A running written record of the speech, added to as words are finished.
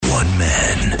One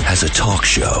man has a talk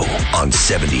show on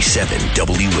 77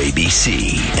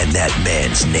 WABC, and that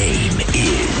man's name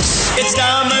is... It's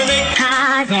Dominic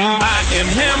Carter. I am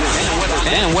him.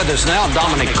 And with us now,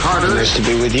 Dominic Carter. Nice to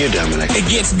be with you, Dominic. It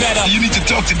gets better. You need to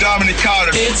talk to Dominic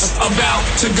Carter. It's about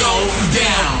to go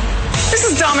down. This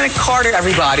is Dominic Carter,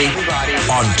 everybody.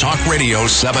 On Talk Radio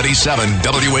 77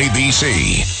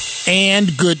 WABC.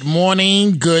 And good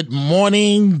morning, good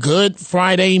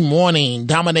Friday morning.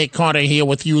 Dominic Carter here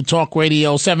with you, Talk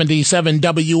Radio 77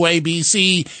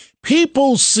 WABC.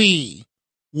 People see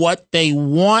what they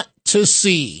want to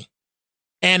see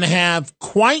and have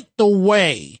quite the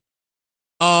way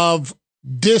of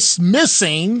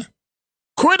dismissing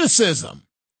criticism.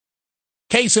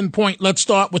 Case in point, let's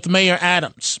start with Mayor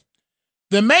Adams.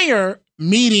 The mayor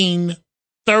meeting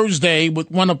Thursday with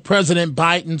one of President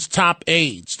Biden's top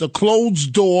aides, the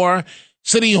closed-door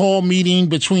City Hall meeting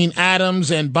between Adams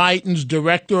and Biden's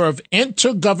Director of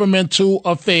Intergovernmental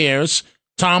Affairs,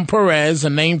 Tom Perez, a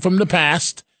name from the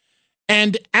past.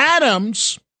 And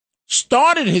Adams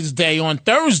started his day on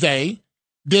Thursday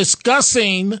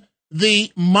discussing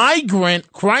the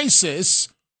migrant crisis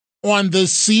on the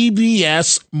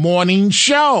CBS morning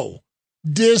show,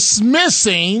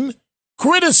 dismissing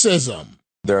criticism.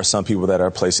 There are some people that are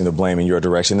placing the blame in your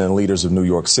direction and leaders of New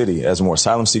York City. As more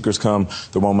asylum seekers come,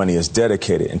 the more money is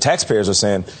dedicated. And taxpayers are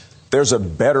saying there's a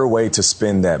better way to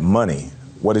spend that money.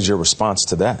 What is your response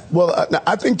to that? Well,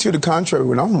 I think to the contrary.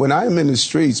 When I am in the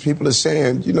streets, people are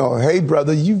saying, hey,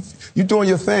 brother, you doing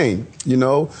your thing.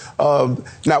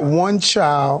 Not one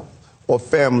child or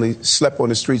family slept on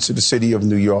the streets of the city of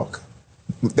New York.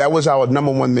 That was our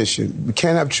number one mission. We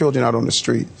can't have children out on the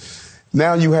street.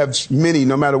 Now you have many,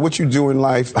 no matter what you do in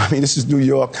life. I mean, this is New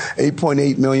York,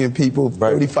 8.8 million people,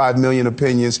 35 million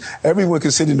opinions. Everyone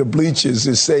can sit in the bleachers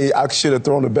and say, I should have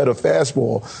thrown a better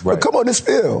fastball. Right. But come on, this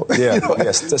field. Yeah,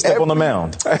 yes, step on the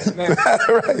mound.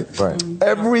 Right.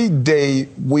 Every day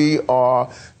we are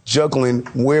juggling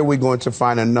where we're going to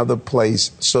find another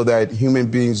place so that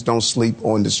human beings don't sleep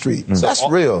on the street. So that's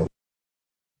real.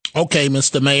 Okay,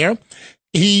 Mr. Mayor.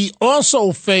 He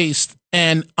also faced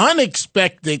an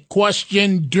unexpected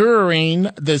question during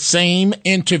the same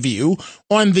interview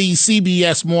on the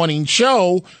CBS morning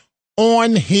show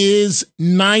on his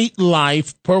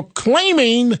nightlife,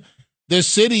 proclaiming the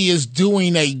city is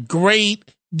doing a great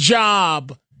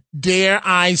job, dare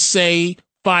I say,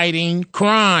 fighting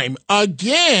crime.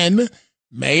 Again,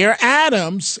 Mayor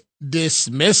Adams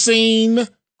dismissing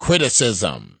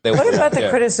criticism. What about the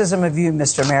criticism of you,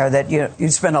 Mr. Mayor, that you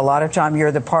spend a lot of time,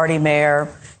 you're the party mayor,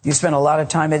 you spend a lot of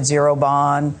time at Zero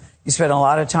Bond, you spend a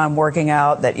lot of time working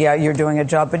out, that, you're doing a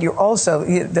job, but you're also,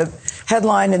 the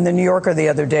headline in the New Yorker the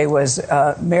other day was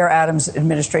Mayor Adams'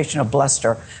 administration of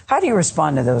bluster. How do you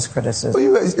respond to those criticisms?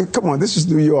 Well, come on, this is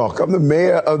New York. I'm the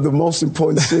mayor of the most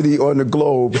important city on the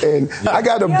globe, and I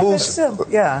got a boost.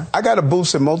 I got a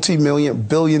boost in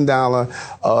multi-billion-dollar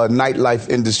nightlife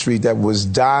industry that was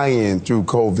dying through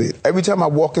COVID. Every time I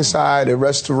walk inside a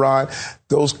restaurant,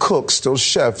 those cooks, those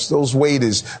chefs, those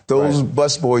waiters, those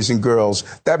busboys and girls,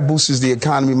 that boosts the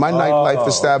economy. My nightlife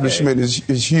establishment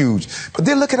is huge. But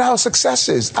then look at our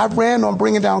successes. I ran on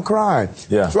bringing down crime,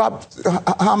 dropped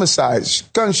homicides,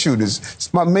 gun shooters.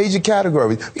 It's my major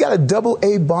category. We got a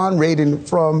AA bond rating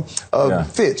from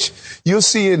Fitch. You'll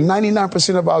see in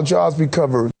 99% of our jobs we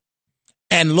covered.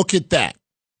 And look at that.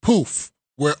 Poof.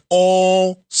 We're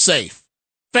all safe.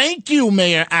 Thank you,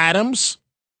 Mayor Adams.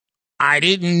 I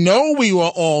didn't know we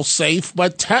were all safe,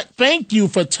 but thank you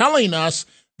for telling us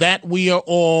that we are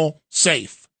all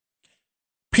safe.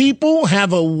 People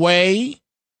have a way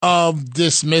of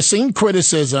dismissing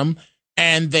criticism,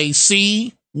 and they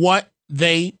see what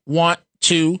they want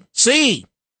to see.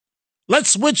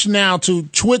 Let's switch now to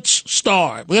Twitch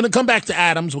Star. We're going to come back to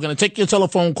Adams. We're going to take your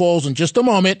telephone calls in just a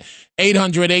moment.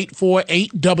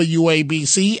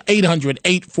 800-848-WABC,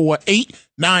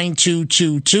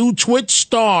 800-848-9222. Twitch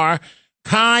Star,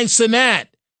 Kai Cenat.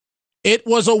 It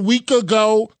was a week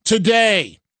ago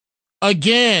today.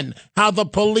 Again, how the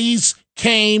police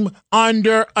came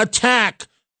under attack,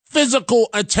 physical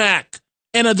attack,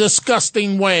 in a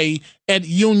disgusting way at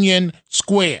Union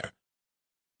Square.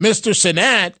 Mr.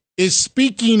 Cenat is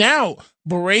speaking out,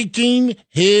 breaking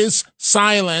his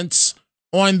silence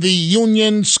on the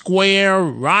Union Square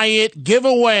riot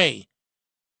giveaway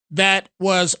that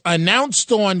was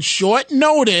announced on short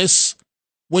notice,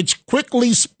 which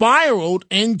quickly spiraled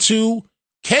into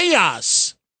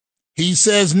chaos. He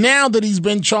says now that he's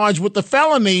been charged with the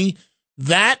felony,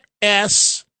 that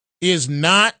S is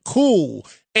not cool.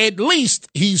 At least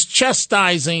he's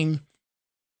chastising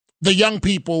the young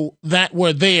people that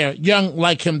were there, young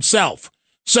like himself.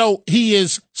 So he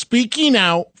is speaking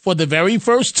out for the very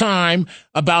first time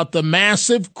about the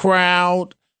massive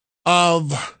crowd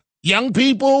of young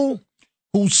people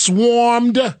who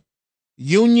swarmed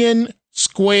Union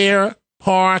Square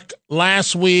Park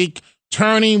last week,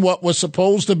 turning what was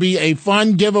supposed to be a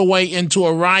fun giveaway into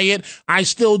a riot. I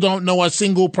still don't know a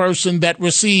single person that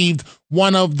received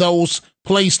one of those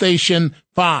PlayStation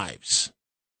 5s.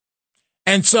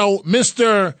 And so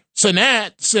Mr.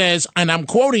 Sinat says, and I'm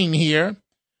quoting here,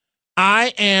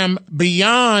 "I am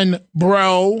beyond,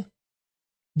 bro,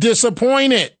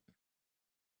 disappointed."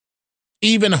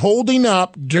 Even holding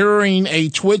up during a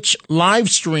Twitch live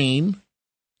stream,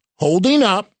 holding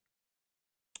up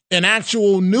an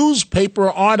actual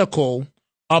newspaper article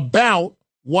about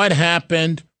what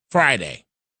happened Friday.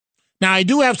 Now, I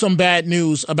do have some bad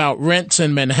news about rents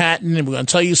in Manhattan, and we're going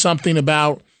to tell you something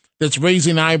about that's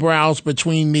raising eyebrows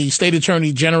between the state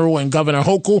attorney general and Governor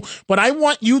Hochul. But I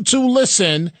want you to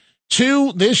listen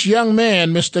to this young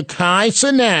man, Mr. Kai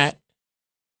Cenat,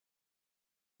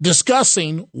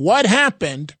 discussing what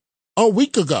happened a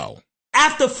week ago.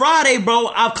 After Friday, bro,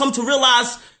 I've come to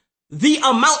realize the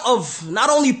amount of not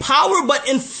only power, but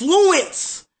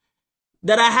influence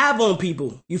that I have on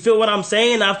people. You feel what I'm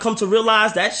saying? I've come to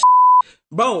realize that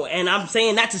bro, and I'm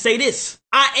saying that to say this.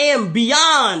 I am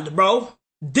beyond, bro,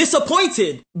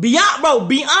 disappointed.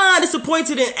 Beyond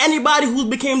disappointed in anybody who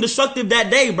became destructive that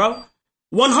day, bro.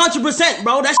 100%,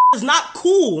 bro. That is not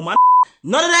cool, man.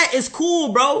 None of that is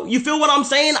cool, bro. You feel what I'm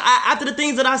saying? After the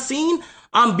things that I seen,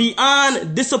 I'm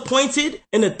beyond disappointed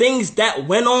in the things that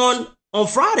went on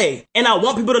Friday. And I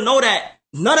want people to know that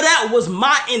none of that was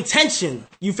my intention.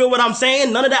 You feel what I'm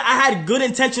saying? None of that. I had good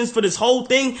intentions for this whole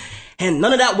thing. And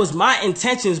none of that was my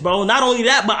intentions, bro. Not only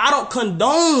that, but I don't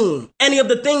condone any of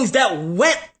the things that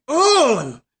went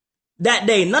on that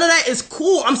day. None of that is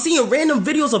cool. I'm seeing random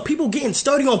videos of people getting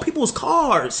sturdy on people's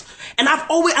cars. And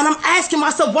I'm asking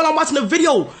myself while I'm watching the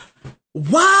video,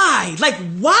 why? Like,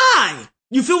 why?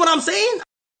 You feel what I'm saying?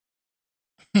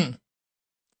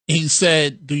 He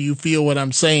said, "Do you feel what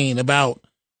I'm saying?" about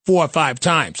 4 or 5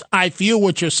 times. I feel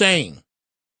what you're saying.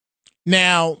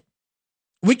 Now,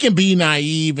 we can be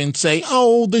naive and say,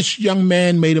 "Oh, this young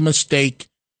man made a mistake."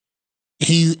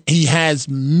 He has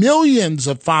millions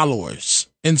of followers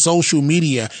in social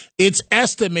media. It's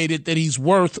estimated that he's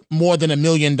worth more than $1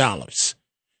 million.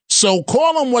 So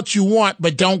call him what you want,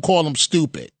 but don't call him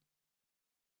stupid.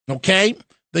 Okay?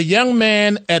 The young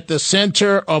man at the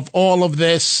center of all of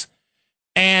this.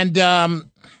 And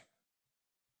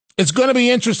it's going to be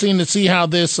interesting to see how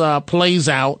this plays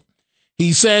out.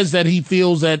 He says that he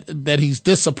feels that he's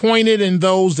disappointed in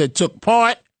those that took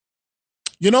part.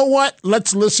 You know what?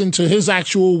 Let's listen to his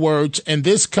actual words. And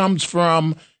this comes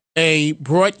from a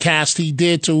broadcast he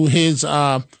did to his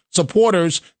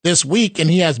supporters this week. And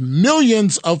he has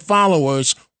millions of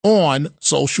followers on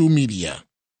social media.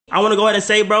 I want to go ahead and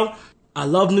say, bro, I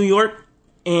love New York.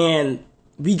 And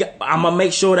I'm gonna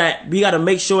make sure that we gotta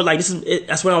make sure, like,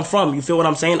 that's where I'm from. You feel what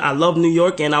I'm saying? I love New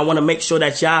York, and I want to make sure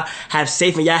that y'all have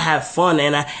safe and y'all have fun,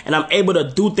 and I'm able to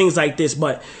do things like this.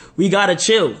 But we gotta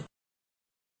chill.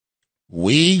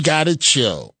 We gotta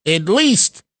chill. At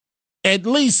least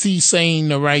he's saying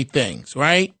the right things,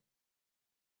 right?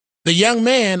 The young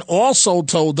man also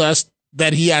told us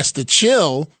that he has to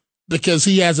chill because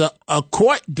he has a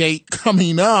court date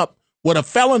coming up with a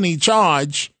felony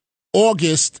charge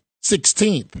August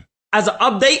 16th. As an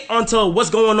update onto what's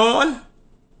going on,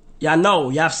 y'all know,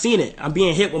 y'all have seen it. I'm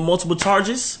being hit with multiple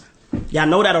charges. Y'all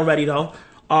know that already, though.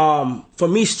 For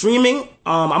me streaming,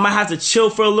 I might have to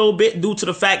chill for a little bit due to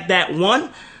the fact that,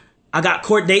 one, I got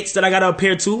court dates that I got to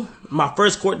appear to. My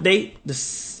first court date,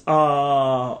 this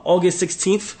August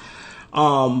 16th.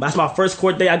 That's my first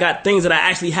court date. I got things that I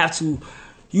actually have to,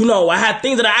 I have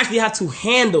things that I actually have to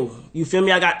handle. You feel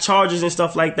me? I got charges and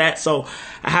stuff like that. So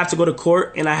I have to go to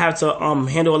court and I have to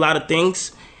handle a lot of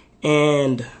things.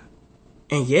 And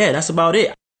yeah, that's about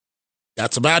it.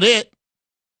 That's about it.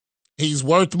 He's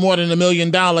worth more than $1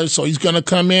 million, so he's going to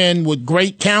come in with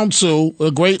great counsel, a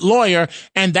great lawyer,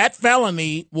 and that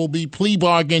felony will be plea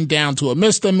bargained down to a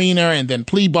misdemeanor, and then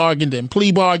plea bargained,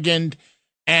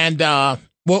 and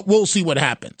we'll see what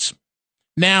happens.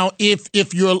 Now,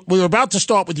 we're about to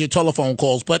start with your telephone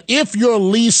calls, but if your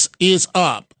lease is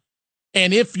up,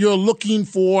 and if you're looking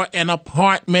for an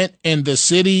apartment in the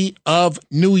city of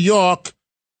New York,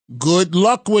 good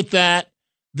luck with that.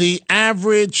 The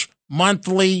average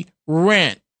monthly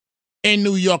rent in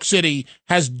New York City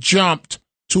has jumped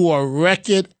to a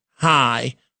record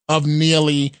high of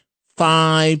nearly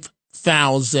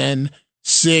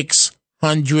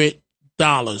 $5,600.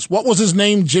 What was his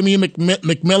name? Jimmy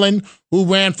McMillan, who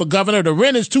ran for governor. The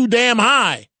rent is too damn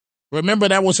high. Remember,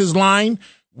 that was his line.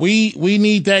 We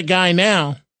need that guy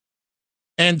now.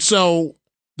 And so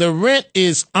the rent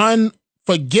is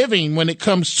unforgiving when it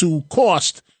comes to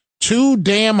cost, too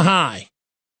damn high.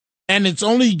 And it's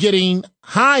only getting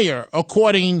higher,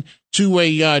 according to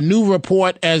a new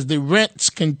report, as the rents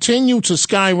continue to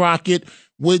skyrocket,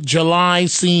 with July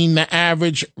seeing the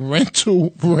average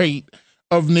rental rate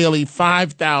of nearly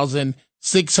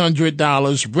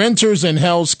 $5,600. Renters in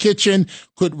Hell's Kitchen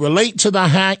could relate to the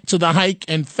hike.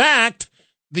 In fact,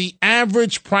 the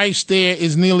average price there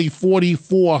is nearly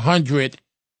 $4,400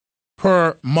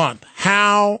 per month.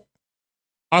 How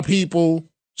are people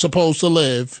supposed to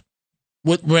live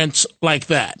with rents like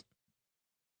that?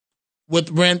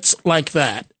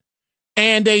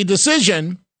 And a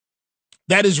decision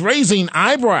that is raising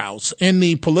eyebrows in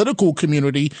the political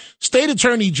community. State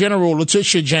Attorney General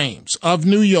Letitia James of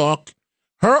New York,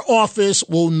 her office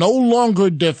will no longer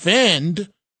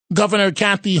defend Governor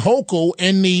Kathy Hochul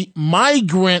in the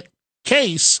migrant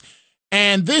case.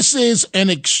 And this is an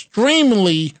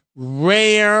extremely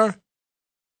rare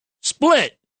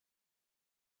split.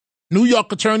 New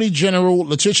York Attorney General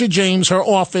Letitia James, her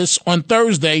office, on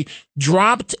Thursday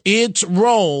dropped its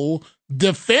role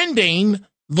defending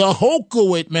the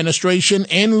Hochul administration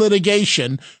in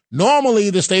litigation. Normally,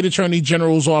 the state attorney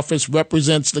general's office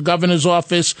represents the governor's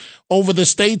office over the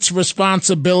state's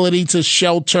responsibility to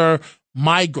shelter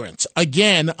migrants.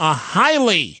 Again, a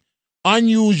highly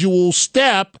unusual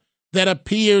step that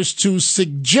appears to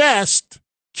suggest,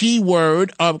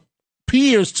 keyword,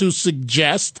 appears to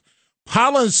suggest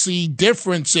policy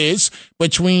differences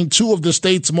between two of the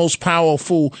state's most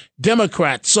powerful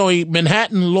Democrats. So a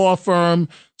Manhattan law firm,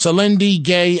 Salendi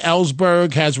Gay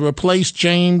Ellsberg, has replaced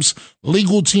James'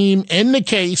 legal team in the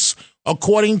case,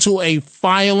 according to a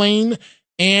filing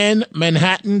in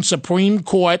Manhattan Supreme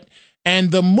Court.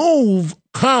 And the move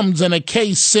comes in a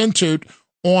case centered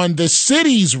on the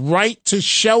city's right to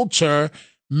shelter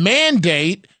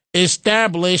mandate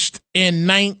established in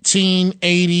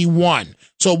 1981.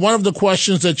 So one of the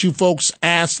questions that you folks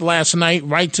asked last night,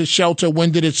 right to shelter,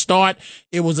 when did it start?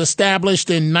 It was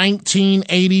established in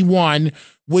 1981,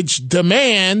 which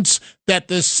demands that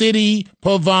the city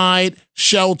provide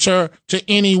shelter to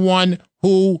anyone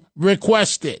who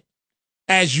requests it.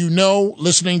 As you know,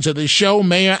 listening to the show,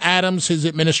 Mayor Adams, his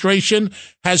administration,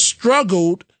 has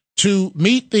struggled to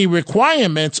meet the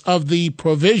requirements of the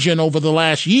provision over the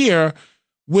last year,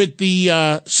 with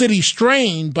the city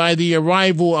strained by the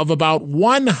arrival of about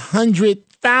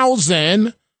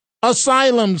 100,000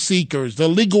 asylum seekers. The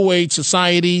Legal Aid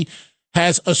Society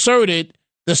has asserted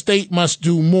the state must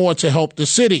do more to help the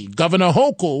city. Governor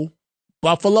Hochul,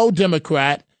 Buffalo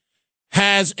Democrat,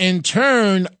 has in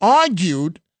turn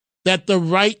argued that the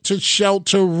right to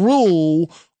shelter rule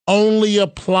only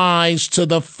applies to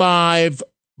the 5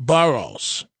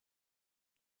 boroughs.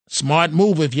 Smart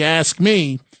move, if you ask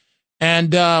me.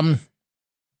 And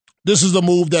this is the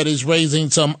move that is raising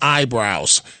some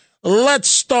eyebrows. Let's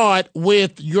start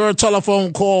with your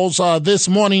telephone calls this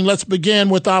morning. Let's begin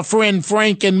with our friend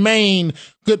Frank in Maine.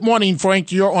 Good morning,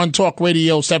 Frank. You're on Talk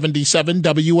Radio 77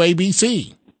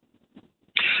 WABC.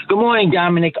 Good morning,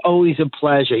 Dominic. Always a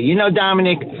pleasure. You know,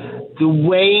 Dominic, the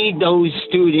way those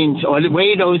students or the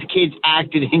way those kids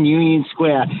acted in Union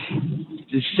Square,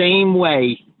 the same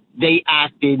way they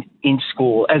acted in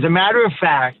school. As a matter of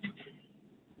fact,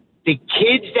 the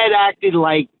kids that acted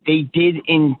like they did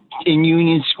in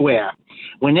Union Square,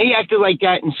 when they acted like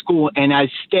that in school, and as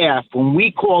staff, when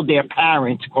we called their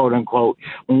parents, quote unquote,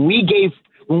 when we gave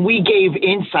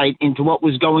insight into what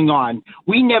was going on,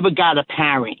 we never got a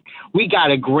parent. We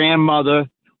got a grandmother.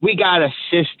 We got a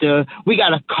sister. We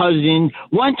got a cousin.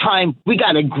 One time, we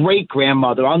got a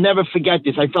great-grandmother. I'll never forget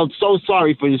this. I felt so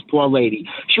sorry for this poor lady.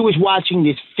 She was watching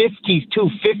this 15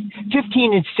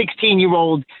 and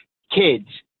 16-year-old kids,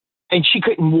 and she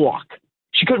couldn't walk.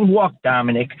 She couldn't walk,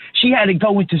 Dominic. She had to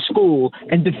go into school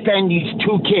and defend these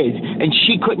 2 kids, and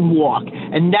she couldn't walk.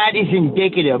 And that is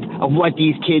indicative of what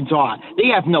these kids are. They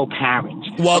have no parents.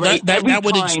 Well, right? that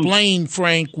would explain,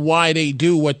 Frank, why they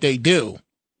do what they do.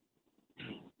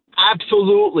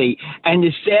 Absolutely. And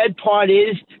the sad part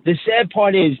is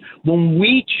when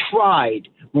we tried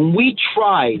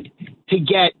to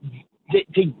get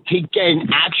an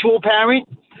actual parent,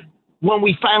 when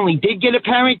we finally did get a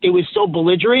parent, they were so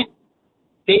belligerent.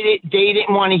 They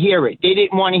didn't want to hear it. They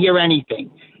didn't want to hear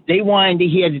anything. They wanted to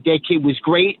hear that their kid was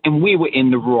great and we were in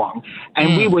the wrong.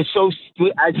 And we were as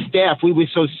staff, we were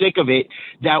so sick of it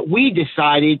that we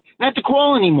decided not to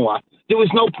call anymore. there was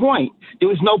no point. There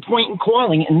was no point in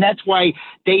calling, and that's why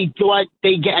they thought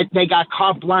they got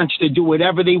carte blanche to do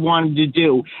whatever they wanted to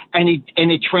do, and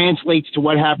it translates to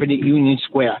what happened at Union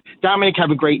Square. Dominic,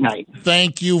 have a great night.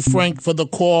 Thank you, Frank, for the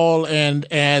call. And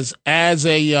as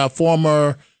a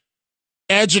former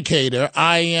educator,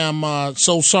 I am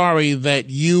so sorry that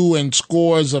you and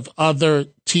scores of other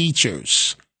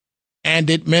teachers and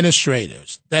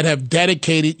administrators that have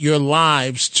dedicated your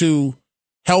lives to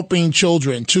helping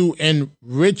children, to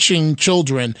enriching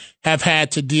children, have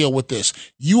had to deal with this.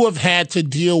 You have had to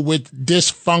deal with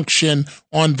dysfunction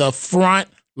on the front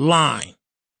line.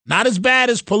 Not as bad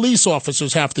as police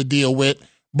officers have to deal with,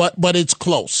 but it's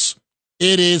close.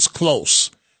 It is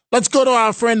close. Let's go to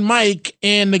our friend Mike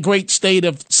in the great state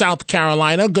of South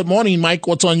Carolina. Good morning, Mike.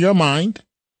 What's on your mind?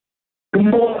 Good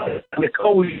morning.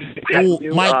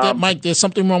 Mike, there's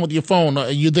something wrong with your phone. Are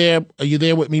you there? Are you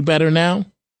there with me better now?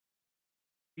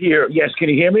 Here, yes. Can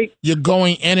you hear me? You're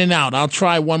going in and out. I'll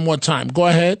try one more time. Go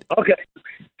ahead. Okay.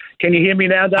 Can you hear me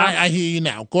now, Doc? I hear you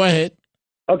now. Go ahead.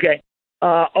 Okay.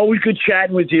 Always good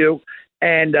chatting with you.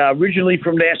 And originally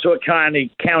from Nassau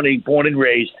County, born and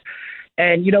raised.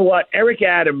 And you know what? Eric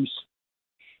Adams,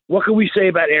 what can we say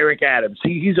about Eric Adams?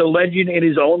 He's a legend in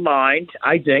his own mind,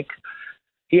 I think.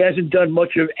 He hasn't done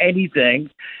much of anything.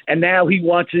 And now he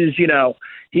wants his,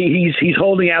 he's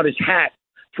holding out his hat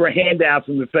for a handout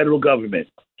from the federal government.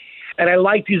 And I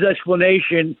liked his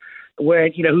explanation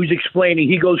when, who's explaining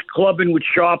he goes clubbing with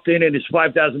Sharpton and his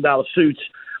 $5,000 suits,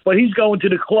 but he's going to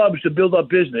the clubs to build up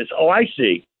business. Oh, I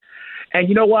see. And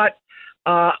you know what?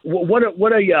 What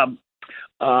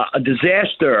a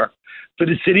disaster for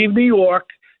the city of New York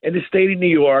and the state of New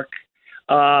York.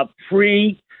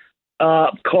 Free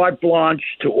carte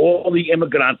blanche to all the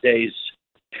immigrantes.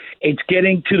 It's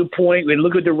getting to the point where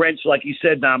look at the rents, like you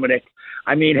said, Dominic.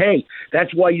 I mean, hey,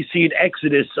 that's why you see an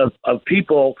exodus of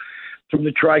people from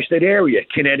the tri-state area,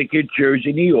 Connecticut,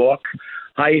 Jersey, New York,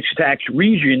 highest tax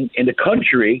region in the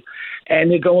country, and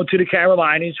they're going to the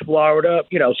Carolinas, Florida,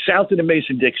 south of the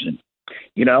Mason-Dixon,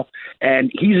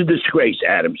 and he's a disgrace,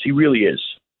 Adams. He really is.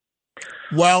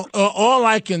 Well, all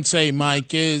I can say,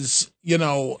 Mike, is,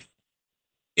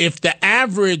 if the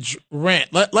average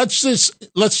rent, let's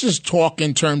just talk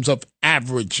in terms of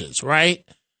averages, right?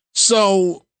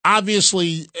 So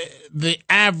obviously the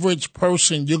average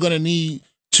person, you're going to need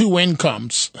two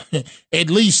incomes, at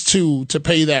least two, to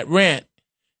pay that rent.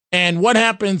 And what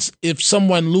happens if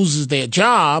someone loses their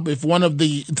job? If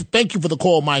thank you for the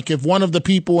call, Mike. If one of the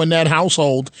people in that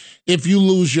household, if you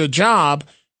lose your job,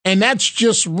 and that's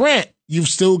just rent, you've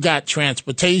still got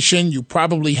transportation. You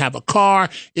probably have a car.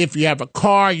 If you have a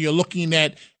car, you're looking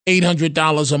at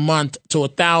 $800 a month to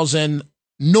 $1,000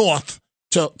 north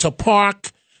to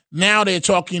park. Now they're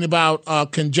talking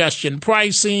about congestion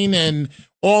pricing and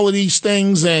all of these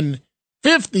things, and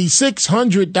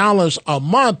 $5,600 a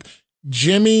month.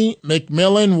 Jimmy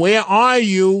McMillan, where are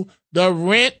you? The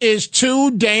rent is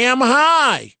too damn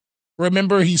high.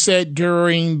 Remember, he said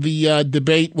during the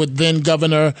debate with then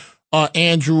Governor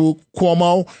Andrew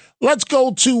Cuomo. Let's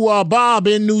go to Bob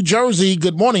in New Jersey.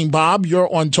 Good morning, Bob.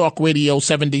 You're on Talk Radio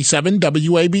 77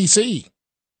 WABC.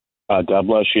 God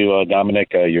bless you,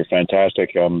 Dominic. You're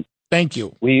fantastic. Thank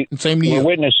you. Same to you. We're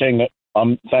witnessing.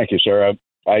 Thank you, sir.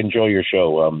 I enjoy your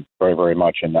show very, very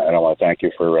much, and I want to thank you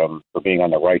for being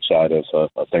on the right side of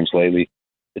things lately.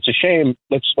 It's a shame.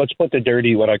 Let's put the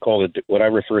dirty, what I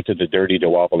refer to the dirty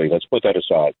duopoly. Let's put that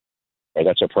aside. Right,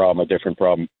 that's a problem, a different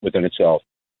problem within itself.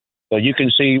 So you can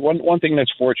see one thing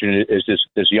that's fortunate is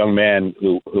this young man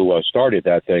who started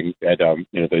that thing at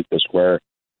the square.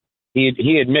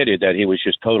 He admitted that he was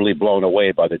just totally blown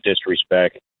away by the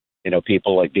disrespect.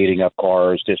 People like beating up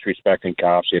cars, disrespecting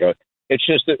cops. It's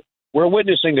just that we're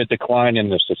witnessing a decline in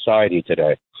the society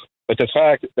today. But the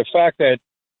fact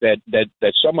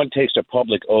that someone takes a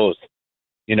public oath,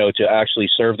 to actually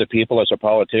serve the people as a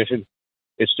politician,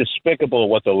 it's despicable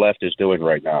what the left is doing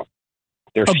right now.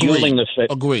 They're fueling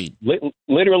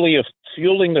literally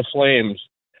fueling the flames.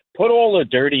 Put all the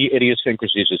dirty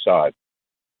idiosyncrasies aside.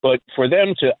 But for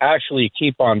them to actually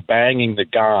keep on banging the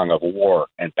gong of war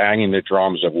and banging the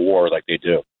drums of war like they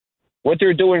do, what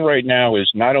they're doing right now is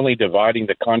not only dividing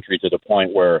the country to the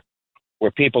point where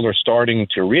people are starting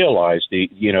to realize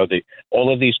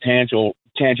all of these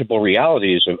tangible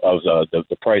realities of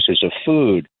the prices of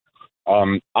food.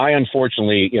 I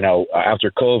unfortunately,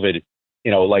 after COVID,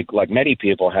 like many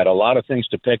people, had a lot of things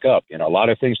to pick up, a lot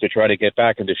of things to try to get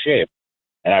back into shape.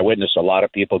 And I witnessed a lot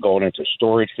of people going into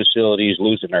storage facilities,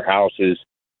 losing their houses,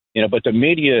 but the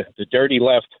media, the dirty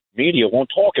left media, won't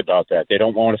talk about that. They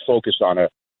don't want to focus on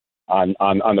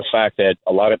the fact that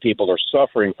a lot of people are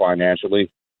suffering financially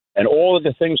And all of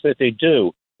the things that they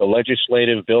do, the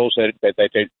legislative bills that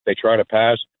they try to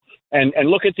pass, and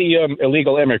look at the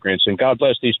illegal immigrants, and God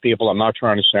bless these people. I'm not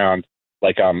trying to sound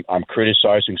like I'm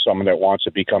criticizing someone that wants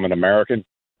to become an American,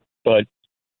 but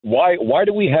why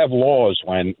do we have laws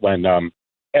when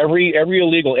every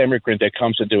illegal immigrant that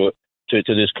comes to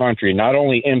this country not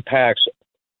only impacts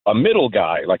a middle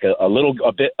guy, like a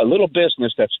little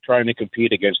business that's trying to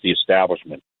compete against the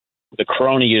establishment, the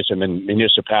cronyism in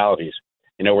municipalities,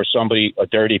 where somebody, a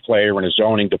dirty player in a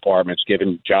zoning department, is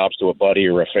giving jobs to a buddy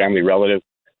or a family relative.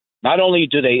 Not only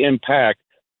do they impact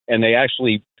and they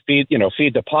actually feed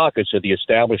the pockets of the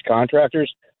established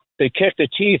contractors, they kick the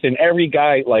teeth in every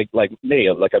guy like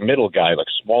me, like a middle guy, like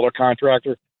a smaller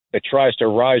contractor that tries to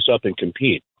rise up and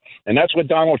compete. And that's what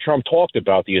Donald Trump talked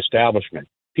about, the establishment.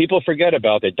 People forget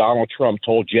about that. Donald Trump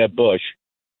told Jeb Bush,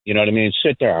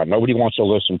 sit down. Nobody wants to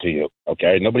listen to you,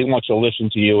 okay? Nobody wants to listen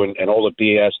to you and all the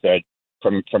BS that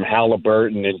from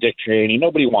Halliburton and Dick Cheney.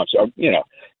 Nobody wants,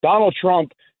 Donald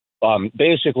Trump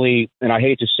basically, and I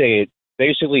hate to say it,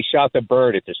 basically shot the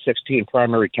bird at the 16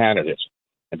 primary candidates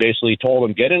and basically told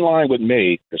them, get in line with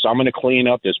me because I'm going to clean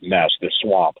up this mess, this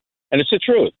swamp. And it's the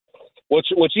truth.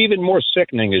 What's even more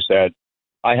sickening is that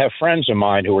I have friends of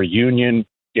mine who are union,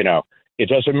 it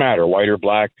doesn't matter, white or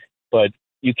black, but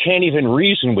you can't even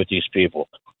reason with these people.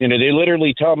 They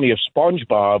literally tell me if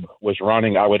SpongeBob was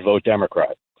running, I would vote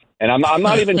Democrat. And I'm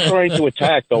not even trying to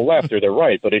attack the left or the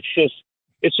right, but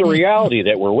it's a reality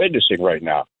that we're witnessing right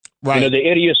now. Right. The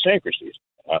idiosyncrasies.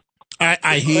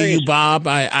 I hear you, Bob.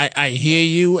 I hear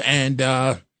you, and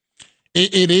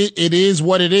it is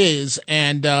what it is,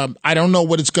 and I don't know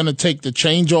what it's going to take to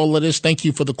change all of this. Thank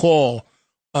you for the call,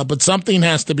 but something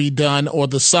has to be done, or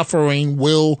the suffering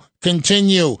will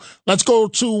continue. Let's go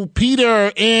to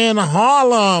Peter in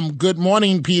Harlem. Good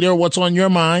morning, Peter. What's on your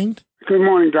mind? Good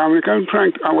morning, Dominic.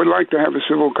 I would like to have a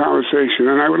civil conversation,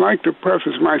 and I would like to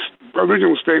preface my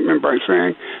original statement by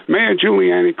saying Mayor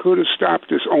Giuliani could have stopped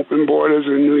this open borders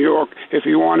in New York if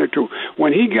he wanted to.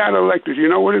 When he got elected, you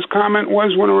know what his comment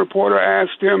was when a reporter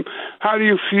asked him, how do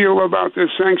you feel about this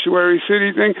sanctuary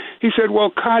city thing? He said,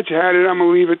 well, Koch had it. I'm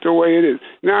going to leave it the way it is.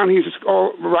 Now he's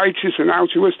all righteous and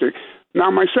altruistic.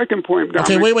 Now, my second point, Dominic.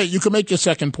 Okay, wait. You can make your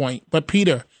second point. But,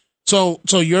 Peter, so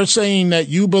you're saying that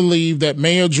you believe that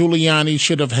Mayor Giuliani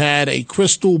should have had a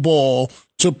crystal ball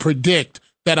to predict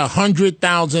that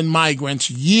 100,000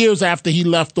 migrants years after he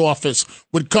left office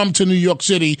would come to New York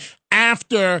City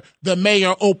after the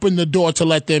mayor opened the door to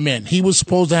let them in. He was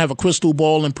supposed to have a crystal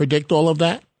ball and predict all of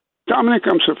that? Dominic,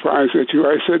 I'm surprised at you.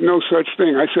 I said no such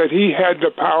thing. I said he had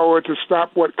the power to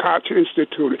stop what Koch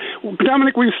instituted.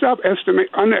 Dominic, will you stop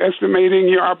underestimating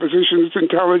your opposition's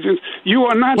intelligence? You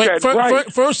are not that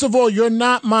bright. First of all, you're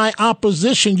not my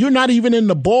opposition. You're not even in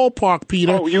the ballpark,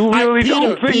 Peter. Oh, you really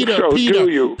don't think so, do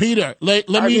you? Peter, I've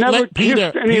never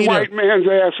kissed any white man's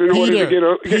ass in order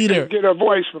to get a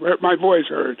voice, my voice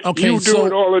heard. Okay, you do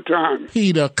it all the time.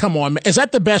 Peter, come on, man. Is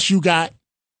that the best you got?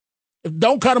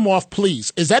 Don't cut him off,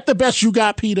 please. Is that the best you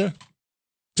got, Peter?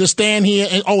 To stand here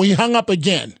and, he hung up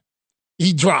again.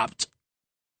 He dropped.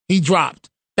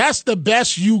 That's the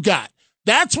best you got.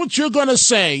 That's what you're going to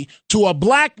say to a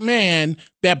black man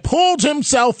that pulled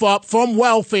himself up from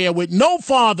welfare with no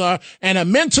father and a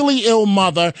mentally ill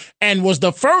mother and was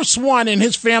the first one in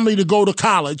his family to go to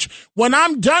college. When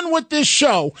I'm done with this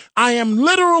show, I am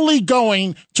literally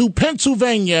going to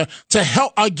Pennsylvania to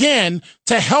help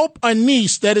a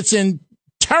niece that is in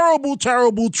terrible,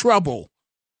 terrible trouble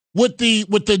with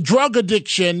the drug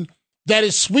addiction that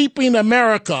is sweeping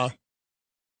America.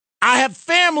 I have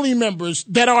family members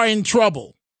that are in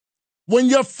trouble. When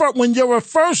you're a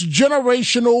first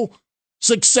generational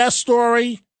success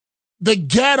story, the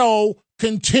ghetto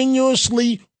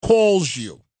continuously calls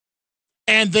you.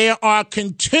 And there are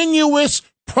continuous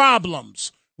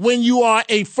problems when you are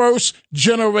a first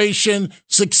generation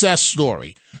success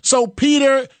story. So,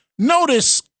 Peter,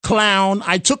 notice, clown,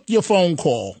 I took your phone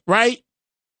call, right?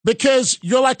 Because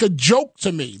you're like a joke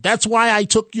to me. That's why I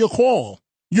took your call.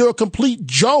 You're a complete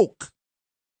joke.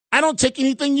 I don't take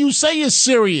anything you say as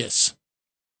serious.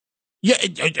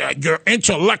 Your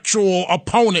intellectual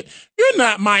opponent. You're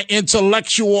not my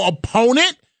intellectual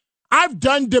opponent. I've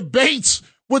done debates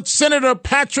with Senator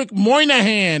Patrick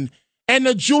Moynihan and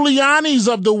the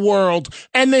Giulianis of the world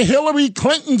and the Hillary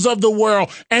Clintons of the world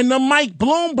and the Mike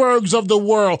Bloombergs of the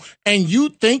world. And you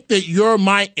think that you're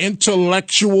my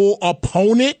intellectual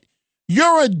opponent?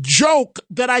 You're a joke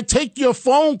that I take your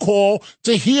phone call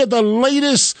to hear the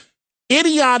latest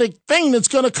idiotic thing that's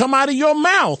going to come out of your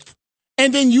mouth.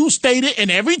 And then you state it,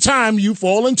 and every time you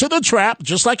fall into the trap,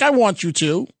 just like I want you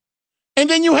to, and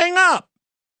then you hang up.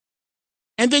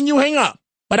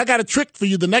 But I got a trick for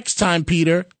you the next time,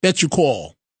 Peter, that you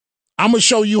call. I'm going to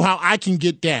show you how I can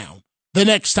get down the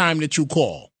next time that you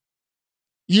call.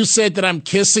 You said that I'm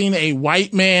kissing a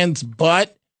white man's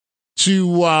butt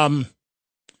to,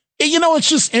 it's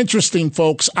just interesting,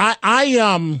 folks. I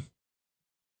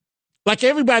like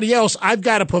everybody else, I've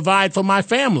got to provide for my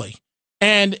family.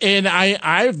 And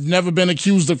I've never been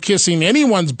accused of kissing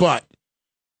anyone's butt.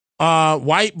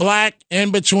 White, black,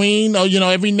 in between.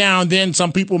 Every now and then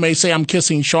some people may say I'm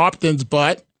kissing Sharpton's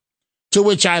butt, to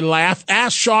which I laugh.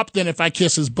 Ask Sharpton if I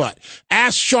kiss his butt.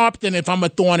 Ask Sharpton if I'm a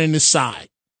thorn in his side.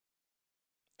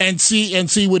 And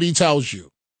see what he tells you.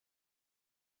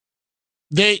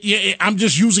 I'm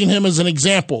just using him as an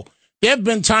example. There have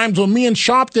been times when me and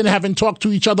Sharpton haven't talked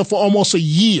to each other for almost a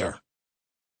year.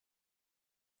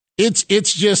 It's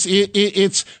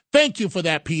thank you for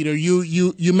that, Peter.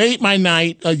 You made my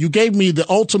night. You gave me the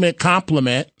ultimate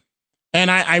compliment, and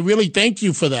I really thank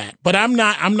you for that. But I'm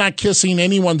not kissing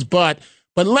anyone's butt.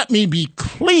 But let me be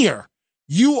clear.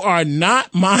 You are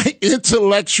not my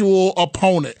intellectual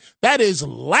opponent. That is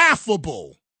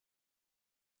laughable.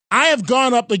 I have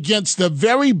gone up against the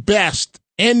very best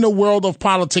in the world of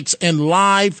politics in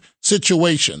live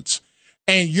situations.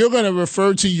 And you're going to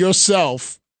refer to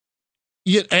yourself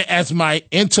as my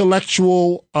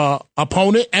intellectual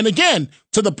opponent. And again,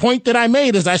 to the point that I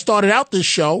made as I started out this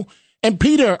show. And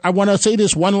Peter, I want to say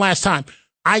this one last time.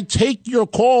 I take your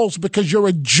calls because you're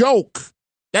a joke.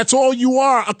 That's all you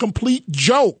are, a complete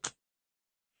joke.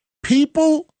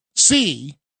 People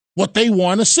see what they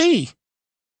want to see.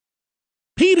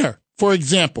 Peter, for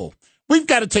example, we've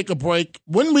got to take a break.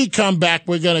 When we come back,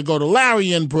 we're going to go to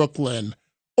Larry in Brooklyn,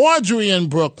 Audrey in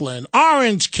Brooklyn,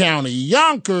 Orange County,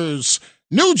 Yonkers,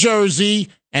 New Jersey,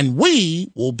 and we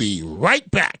will be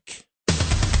right back.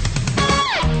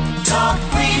 Talk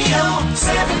Radio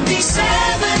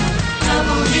 77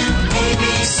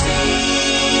 WABC.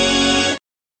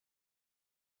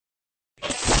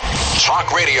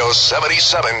 Talk Radio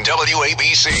 77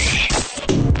 WABC.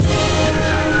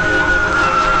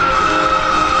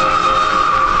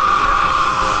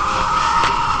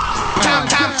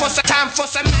 Time for some action. Time for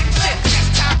some action.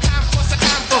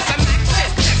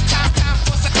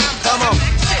 Come on.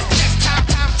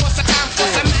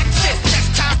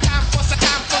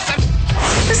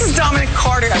 This is Dominic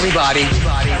Carter, everybody.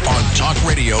 On Talk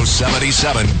Radio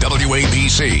 77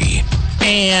 WABC.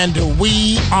 And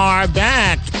we are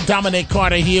back. Dominic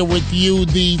Carter here with you.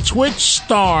 The Twitch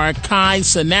star Kai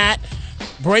Cenat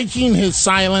breaking his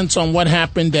silence on what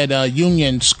happened at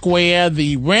Union Square.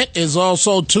 The rent is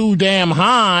also too damn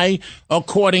high,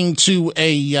 according to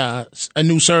a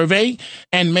new survey.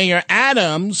 And Mayor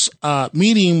Adams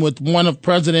meeting with one of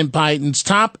President Biden's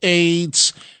top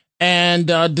aides and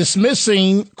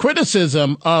dismissing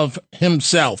criticism of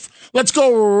himself. Let's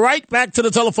go right back to the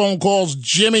telephone calls.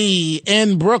 Jimmy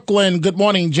in Brooklyn. Good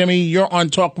morning, Jimmy. You're on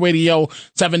Talk Radio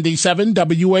 77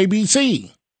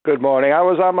 WABC. Good morning. I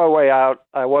was on my way out.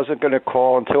 I wasn't going to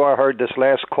call until I heard this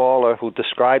last caller who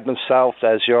described himself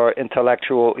as your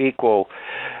intellectual equal.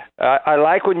 I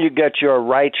like when you get your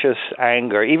righteous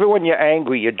anger. Even when you're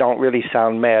angry, you don't really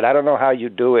sound mad. I don't know how you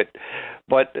do it.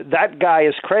 But that guy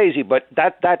is crazy, but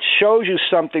that shows you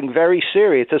something very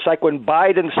serious. It's like when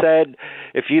Biden said,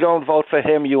 if you don't vote for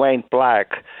him, you ain't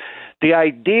black. The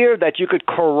idea that you could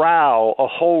corral a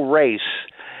whole race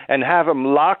and have them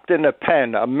locked in a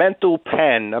pen, a mental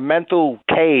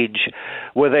cage,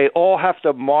 where they all have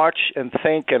to march and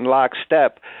think in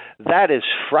lockstep, that is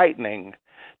frightening.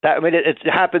 It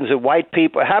happens to white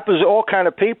people. It happens to all kind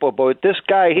of people, but this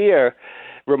guy here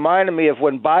reminded me of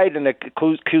when Biden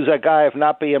accused that guy of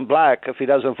not being black if he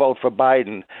doesn't vote for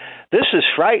Biden. This is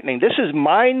frightening. This is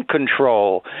mind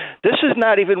control. This is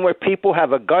not even where people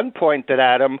have a gun pointed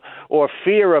at them or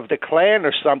fear of the Klan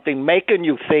or something making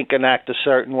you think and act a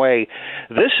certain way.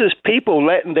 This is people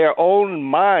letting their own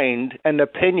mind and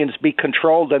opinions be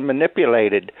controlled and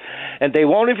manipulated. And they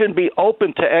won't even be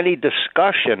open to any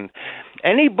discussion.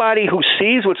 Anybody who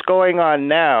sees what's going on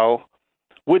now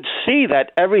would see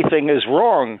that everything is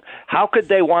wrong. How could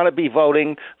they want to be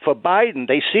voting for Biden?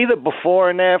 They see the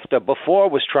before and after. Before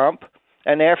was Trump,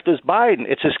 and after is Biden.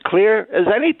 It's as clear as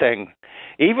anything,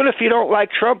 even if you don't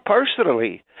like Trump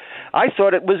personally. I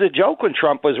thought it was a joke when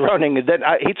Trump was running, and then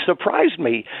it surprised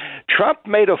me. Trump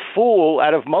made a fool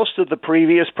out of most of the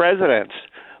previous presidents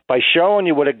by showing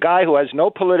you what a guy who has no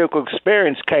political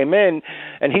experience came in,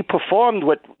 and he performed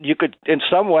what you could in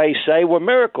some way say were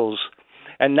miracles.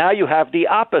 And now you have the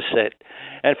opposite.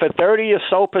 And for 30 or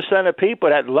so % of people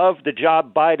that love the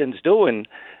job Biden's doing,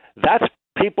 that's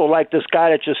people like this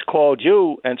guy that just called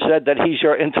you and said that he's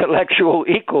your intellectual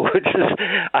equal, which is,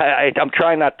 I'm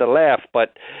trying not to laugh,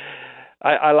 but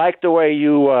I like the way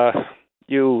you, I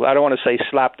don't want to say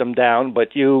slapped him down,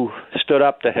 but you stood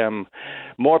up to him.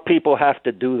 More people have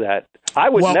to do that. I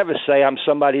would never say I'm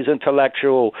somebody's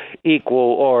intellectual equal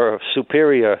or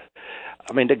superior.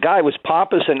 I mean, the guy was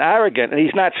pompous and arrogant, and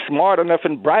he's not smart enough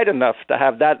and bright enough to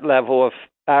have that level of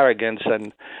arrogance.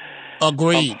 And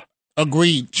Agreed.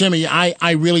 Jimmy,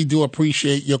 I really do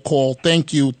appreciate your call.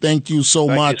 Thank you. Thank you so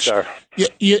much. Thank you,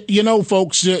 sir. You know,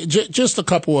 folks, just a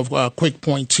couple of quick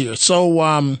points here. So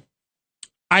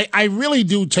I really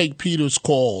do take Peter's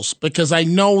calls because I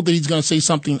know that he's going to say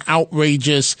something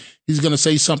outrageous. He's going to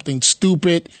say something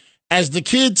stupid. As the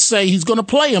kids say, he's going to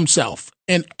play himself.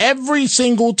 And every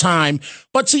single time.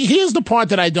 But see, here's the part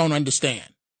that I don't understand.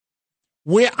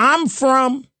 Where I'm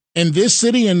from, in this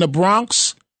city, in the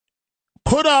Bronx,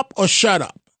 put up or shut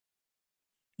up.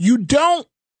 You don't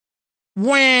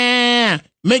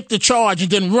make the charge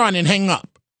and then run and hang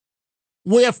up.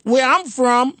 Where I'm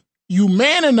from, you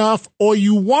man enough or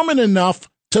you woman enough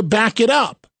to back it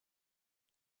up.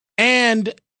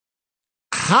 And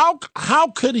how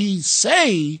could he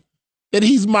say that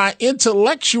he's my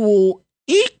intellectual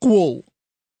equal?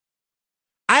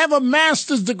 I have a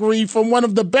master's degree from one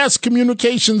of the best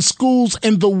communication schools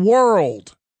in the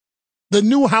world, the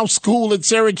Newhouse School at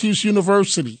Syracuse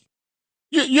University.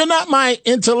 You're not my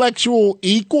intellectual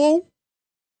equal.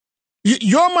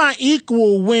 You're my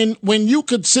equal when you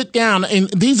could sit down, and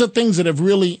these are things that have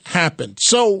really happened.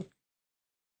 So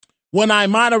when I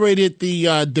moderated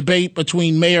the debate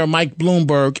between Mayor Mike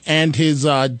Bloomberg and his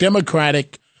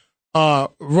Democratic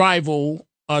rival,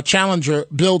 challenger,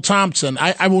 Bill Thompson,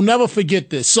 I will never forget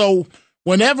this. So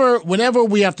whenever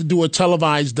we have to do a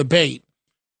televised debate,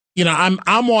 you know,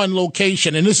 I'm on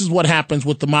location, and this is what happens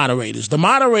with the moderators. The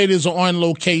moderators are on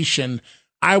location,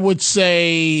 I would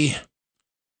say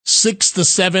 6 to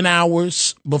 7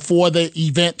 hours before the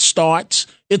event starts.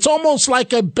 It's almost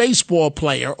like a baseball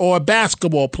player or a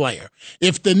basketball player.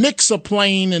 If the Knicks are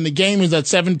playing and the game is at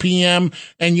 7 p.m.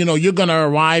 and, you know, you're going to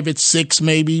arrive at 6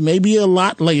 maybe a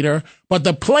lot later, but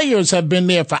the players have been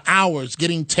there for hours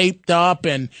getting taped up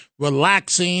and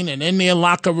relaxing and in their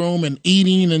locker room and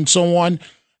eating and so on.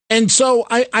 And so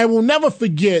I will never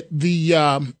forget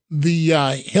the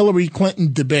Hillary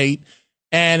Clinton debate,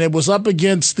 and it was up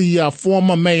against the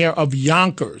former mayor of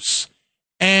Yonkers.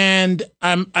 And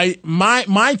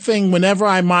my thing, whenever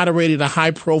I moderated a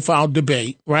high profile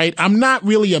debate, right, I'm not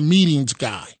really a meetings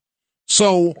guy.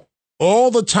 So all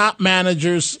the top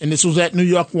managers, and this was at New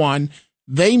York One,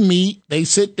 they meet, they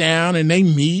sit down, and they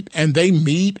meet, and they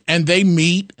meet, and they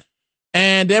meet.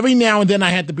 And every now and then I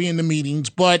had to be in the meetings,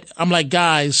 but I'm like,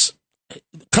 guys,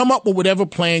 come up with whatever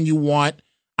plan you want.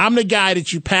 I'm the guy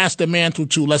that you pass the mantle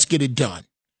to. Let's get it done.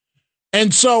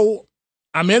 And so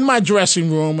I'm in my dressing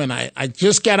room, and I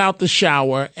just got out the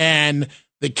shower, and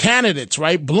the candidates,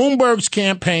 right? Bloomberg's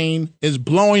campaign is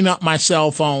blowing up my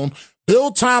cell phone.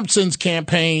 Bill Thompson's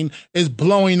campaign is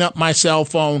blowing up my cell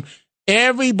phone.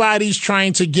 Everybody's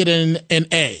trying to get an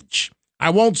edge. I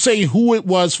won't say who it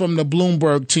was from the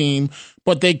Bloomberg team,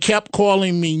 but they kept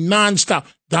calling me nonstop.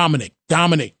 Dominic.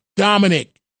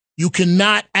 You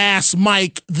cannot ask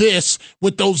Mike this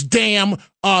with those damn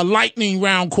lightning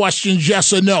round questions,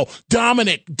 yes or no.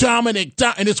 Dominic.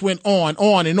 And this went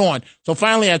on and on. So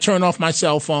finally I turn off my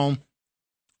cell phone.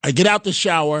 I get out the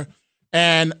shower,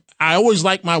 and I always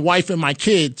like my wife and my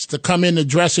kids to come in the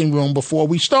dressing room before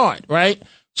we start, right?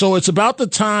 So it's about the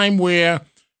time where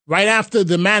right after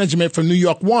the management from New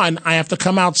York One, I have to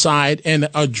come outside and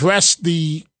address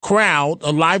the crowd,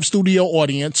 a live studio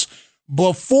audience,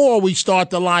 before we start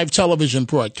the live television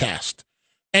broadcast.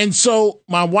 And so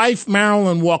my wife,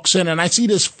 Marilyn, walks in, and I see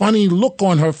this funny look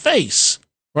on her face,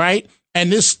 right?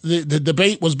 And the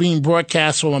debate was being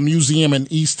broadcast from a museum in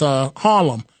East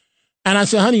Harlem. And I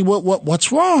said, honey,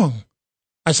 what's wrong?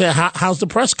 I said, how's the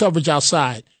press coverage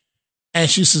outside? And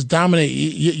she says, Dominic,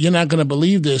 you're not going to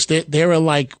believe this. There are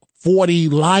like 40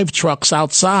 live trucks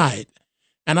outside.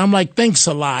 And I'm like, thanks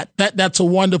a lot. That's a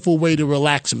wonderful way to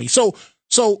relax me. So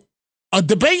a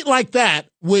debate like that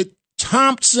with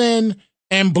Thompson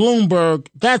and Bloomberg,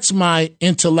 that's my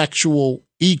intellectual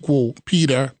equal,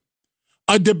 Peter.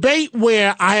 A debate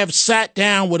where I have sat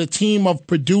down with a team of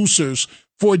producers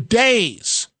for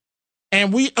days.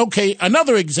 And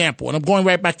another example, and I'm going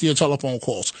right back to your telephone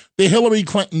calls, the Hillary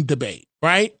Clinton debate,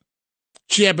 right?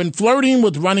 She had been flirting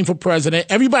with running for president.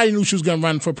 Everybody knew she was going to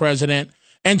run for president.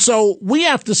 And so we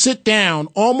have to sit down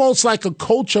almost like a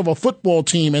coach of a football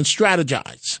team and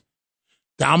strategize.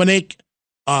 Dominic,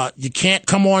 you can't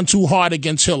come on too hard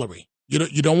against Hillary.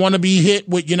 You don't want to be hit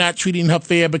with you're not treating her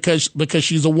fair because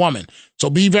she's a woman. So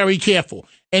be very careful.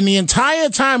 And the entire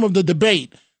time of the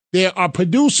debate, there are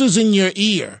producers in your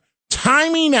ear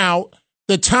timing out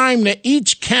the time that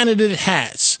each candidate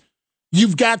has.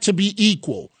 You've got to be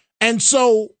equal. And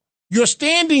so you're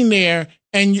standing there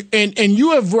and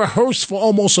you have rehearsed for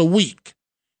almost a week.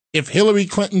 If Hillary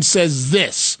Clinton says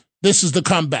this is the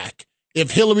comeback.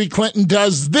 If Hillary Clinton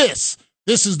does this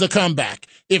is the comeback.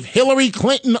 If Hillary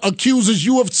Clinton accuses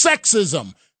you of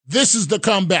sexism, this is the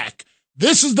comeback.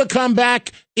 This is the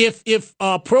comeback if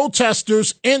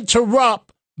protesters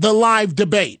interrupt the live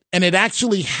debate. And it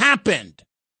actually happened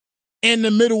in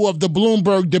the middle of the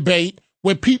Bloomberg debate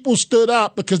where people stood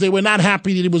up because they were not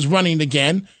happy that he was running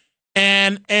again.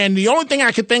 And the only thing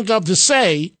I could think of to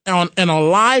say in a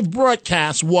live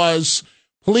broadcast was,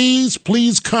 please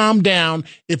calm down.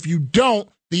 If you don't,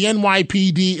 the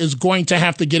NYPD is going to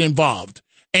have to get involved.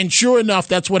 And sure enough,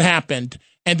 that's what happened.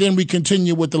 And then we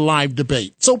continue with the live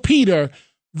debate. So, Peter,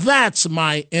 that's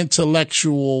my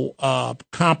intellectual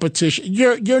competition.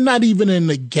 You're not even in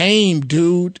the game,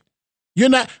 dude. You're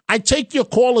not. I take your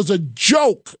call as a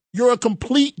joke. You're a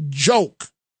complete joke.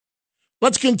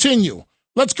 Let's continue.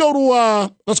 Let's go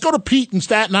to Pete in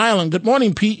Staten Island. Good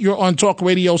morning, Pete. You're on Talk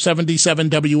Radio 77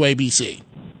 WABC.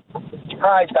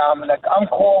 Hi, Dominic. I'm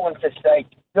calling to say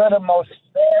you're the most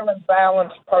fair and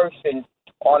balanced person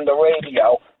on the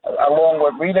radio, along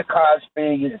with Rita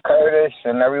Cosby, Curtis,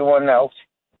 and everyone else.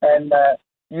 And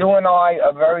you and I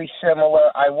are very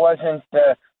similar. I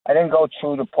didn't go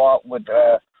through the part with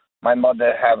my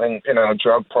mother having,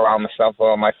 drug problem and stuff,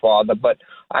 or my father, but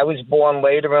I was born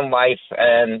later in life,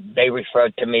 and they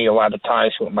referred to me a lot of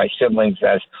times with my siblings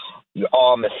as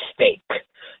our mistake.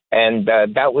 And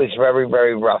that was very,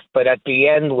 very rough. But at the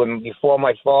end, before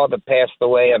my father passed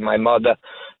away and my mother,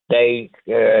 they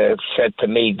said to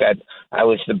me that I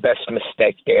was the best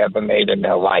mistake they ever made in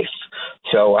their life.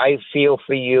 So I feel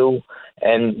for you,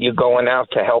 and you're going out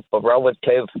to help a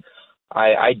relative.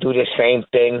 I do the same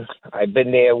thing. I've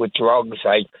been there with drugs.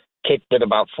 I kicked it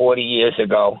about 40 years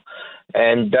ago.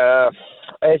 And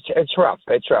it's rough.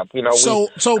 It's rough.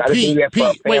 So Pete,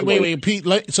 wait,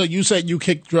 Pete. So you said you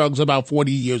kicked drugs about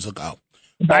 40 years ago.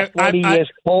 About 40 years,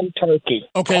 cold turkey.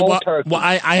 Okay, turkey. Well,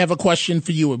 I have a question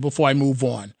for you before I move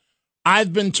on.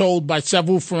 I've been told by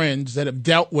several friends that have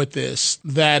dealt with this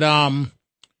that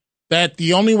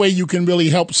the only way you can really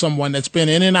help someone that's been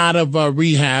in and out of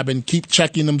rehab and keep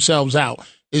checking themselves out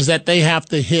is that they have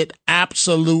to hit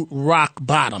absolute rock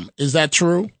bottom. Is that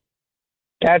true?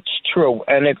 That's true.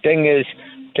 And the thing is,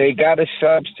 they got to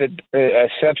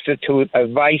substitute a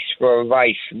vice for a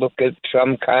vice. Look at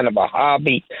some kind of a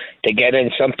hobby to get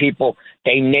in. Some people,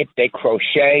 they knit, they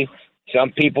crochet.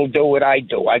 Some people do what I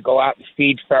do. I go out and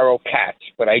feed feral cats,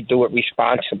 but I do it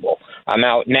responsible. I'm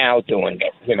out now doing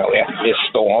it, after this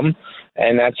storm,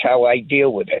 and that's how I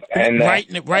deal with it. And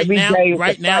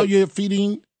right now you're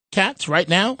feeding cats right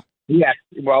now? Yes.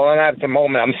 Well, and at the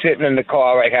moment, I'm sitting in the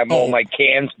car. I have all my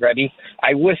cans ready.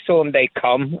 I whistle and they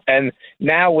come. And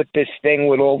now with this thing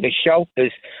with all the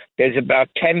shelters, there's about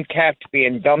 10 cats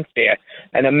being dumped there.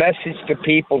 And a message to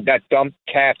people that dump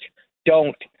cats,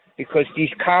 don't, because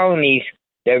these colonies,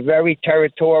 they're very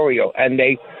territorial, and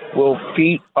they will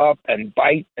beat up and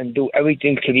bite and do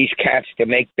everything to these cats to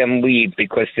make them leave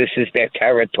because this is their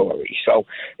territory. So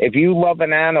if you love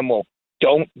an animal,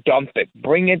 don't dump it.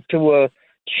 Bring it to a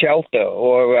shelter,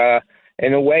 or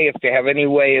in a way, if they have any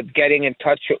way of getting in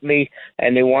touch with me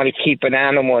and they want to keep an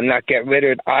animal and not get rid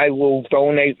of it, I will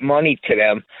donate money to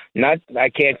them. I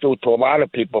can't do it to a lot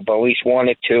of people, but at least one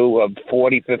or two of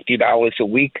 $40, $50 a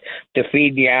week to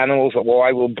feed the animals, or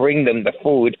I will bring them the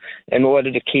food in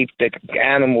order to keep the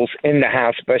animals in the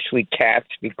house, especially cats,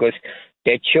 because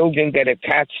their children get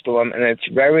attached to them, and it's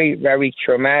very, very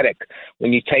traumatic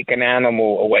when you take an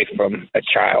animal away from a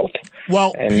child.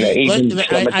 Well, and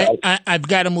I've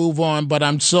got to move on, but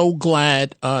I'm so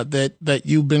glad that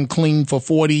you've been clean for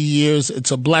 40 years. It's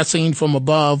a blessing from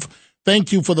above.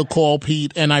 Thank you for the call,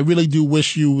 Pete, and I really do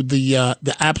wish you the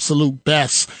absolute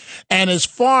best. And as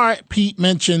far, Pete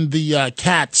mentioned the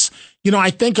cats, I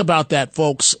think about that,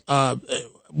 folks.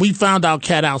 We found our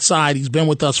cat outside. He's been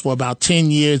with us for about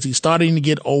 10 years. He's starting to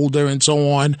get older and so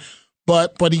on.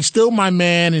 But he's still my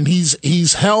man, and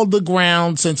he's held the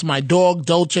ground since my dog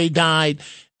Dolce died.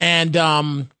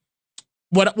 And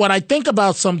what I think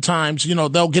about sometimes,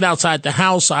 they'll get outside the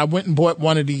house. I went and bought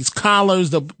one of these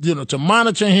collars to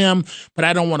monitor him, but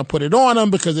I don't want to put it on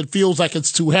him because it feels like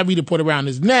it's too heavy to put around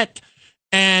his neck.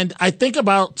 And I think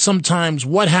about sometimes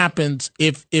what happens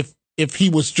if he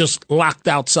was just locked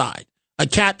outside. A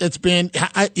cat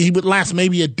he would last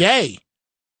maybe a day.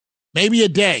 maybe a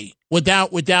day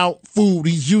without food.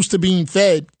 He's used to being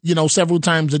fed, several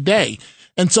times a day.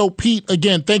 And so, Pete,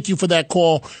 again, thank you for that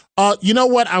call. You know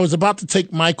what? I was about to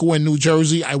take Michael in New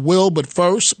Jersey. I will, but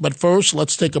first,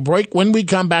 let's take a break. When we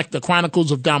come back, the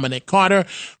Chronicles of Dominic Carter.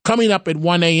 Coming up at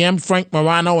 1 a.m., Frank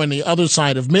Morano and the Other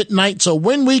Side of Midnight. So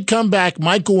when we come back,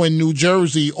 Michael in New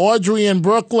Jersey, Audrey in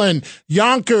Brooklyn,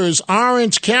 Yonkers,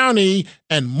 Orange County,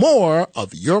 and more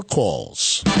of your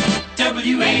calls.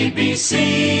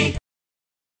 WABC.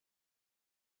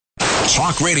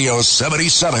 Talk Radio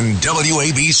 77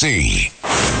 WABC.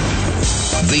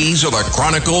 These are the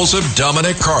Chronicles of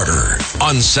Dominic Carter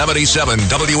on 77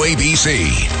 WABC.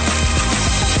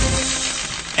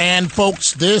 And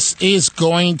folks, this is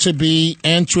going to be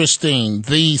interesting.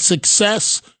 The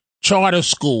Success Charter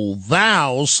School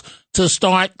vows to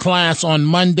start class on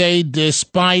Monday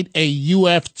despite a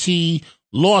UFT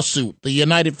lawsuit, the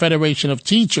United Federation of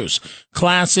Teachers.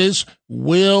 Classes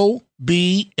will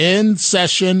be in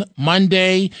session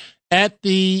Monday at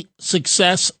the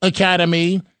Success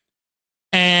Academy,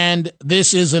 and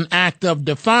this is an act of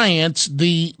defiance.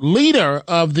 The leader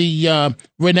of the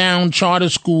renowned charter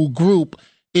school group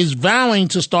is vowing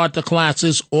to start the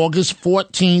classes August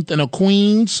 14th in a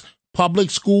Queens public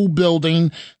school building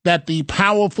that the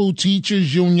powerful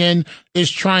teachers union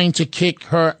is trying to kick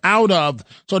her out of.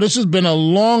 So this has been a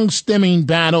long-stemming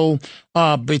battle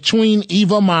between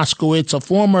Eva Moskowitz, a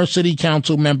former city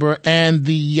council member, and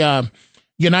the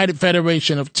United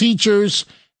Federation of Teachers,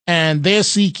 and they're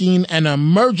seeking an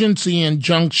emergency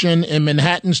injunction in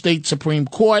Manhattan State Supreme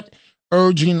Court,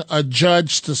 urging a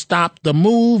judge to stop the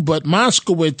move. But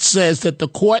Moskowitz says that the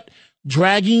court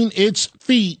dragging its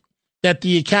feet, that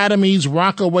the Academy's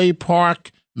Rockaway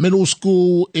Park Middle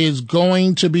School is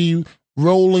going to be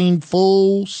rolling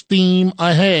full steam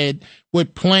ahead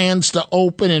with plans to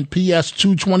open in PS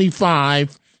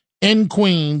 225 in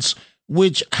Queens,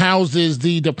 which houses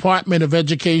the Department of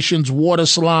Education's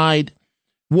Waterside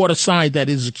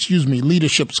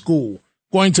Leadership School.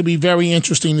 Going to be very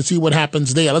interesting to see what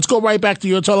happens there. Let's go right back to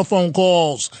your telephone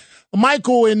calls.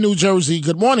 Michael in New Jersey,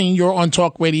 good morning. You're on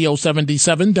Talk Radio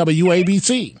 77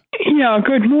 WABC. Yeah,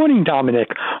 good morning, Dominic.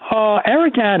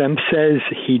 Eric Adams says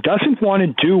he doesn't want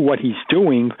to do what he's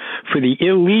doing for the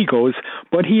illegals,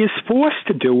 but he is forced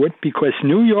to do it because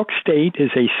New York State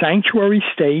is a sanctuary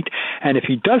state, and if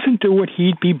he doesn't do it,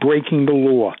 he'd be breaking the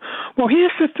law. Well,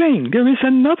 here's the thing. There is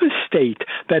another state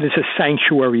that is a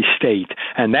sanctuary state,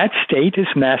 and that state is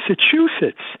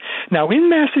Massachusetts. Now, in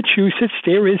Massachusetts,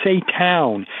 there is a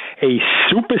town, a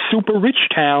super, super rich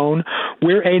town,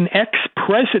 where an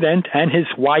ex-president and his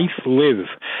wife live.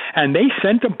 And they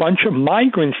sent a bunch of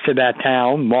migrants to that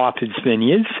town, Martha's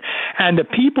Vineyards, and the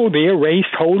people there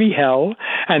raised holy hell,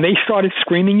 and they started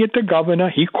screaming at the governor.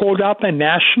 He called out the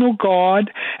National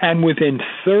Guard, and within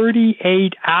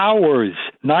 38 hours,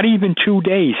 not even 2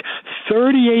 days,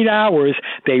 38 hours,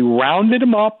 they rounded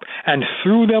them up and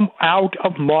threw them out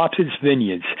of Martha's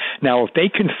Vineyards. Now, if they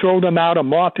can throw them out of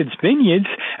Martha's Vineyards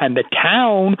and the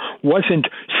town wasn't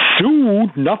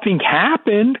sued, nothing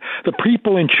happened, the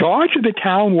people in charge of the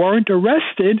town weren't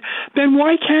arrested, then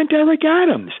why can't Eric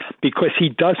Adams? Because he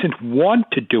doesn't want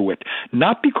to do it.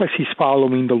 Not because he's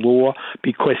following the law,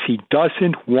 because he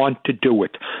doesn't want to do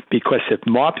it. Because if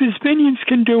Martha's Vineyards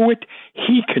can do it,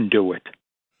 he can do it.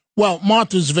 Well,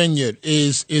 Martha's Vineyard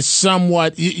is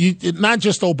somewhat, not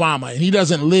just Obama. He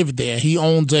doesn't live there. He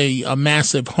owns a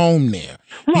massive home there.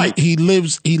 Right. He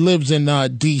lives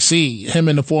in D.C., him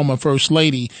and the former First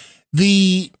Lady. But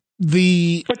they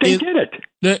did it.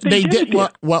 They did.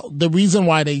 Well, the reason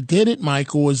why they did it,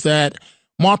 Michael, is that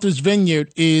Martha's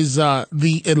Vineyard is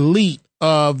the elite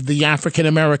of the African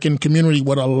American community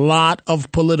with a lot of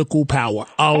political power.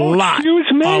 A lot. Excuse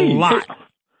me. A lot.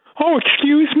 Oh,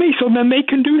 excuse me. So then they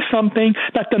can do something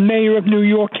that the mayor of New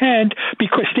York can't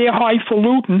because they're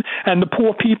highfalutin and the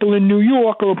poor people in New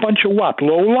York are a bunch of what?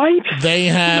 Lowlights? They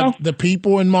have, the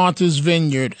people in Martha's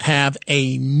Vineyard have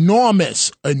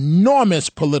enormous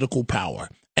political power.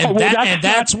 And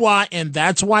that's why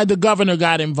the governor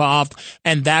got involved,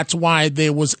 and that's why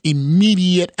there was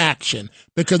immediate action.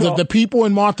 Because if the people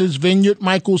in Martha's Vineyard,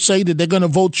 Michael, say that they're going to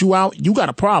vote you out, you got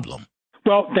a problem.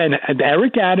 Well, then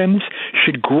Eric Adams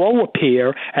should grow up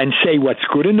here and say what's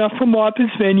good enough for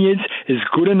Martha's Vineyards is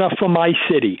good enough for my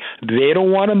city. They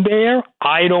don't want him there.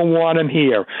 I don't want him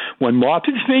here. When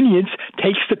Martha's Vineyards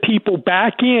takes the people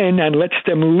back in and lets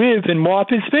them live in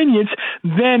Martha's Vineyards,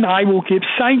 then I will give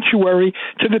sanctuary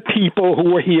to the people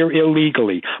who are here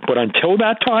illegally. But until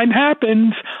that time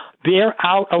happens, They're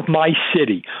out of my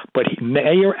city. But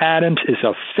Mayor Adams is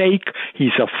a fake.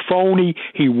 He's a phony.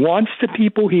 He wants the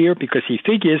people here because he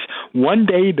figures one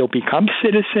day they'll become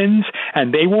citizens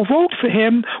and they will vote for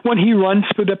him when he runs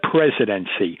for the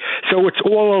presidency. So it's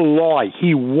all a lie.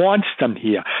 He wants them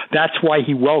here. That's why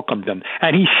he welcomed them.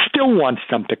 And he still wants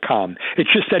them to come.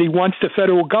 It's just that he wants the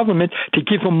federal government to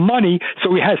give him money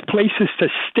so he has places to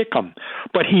stick them.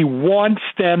 But he wants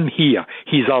them here.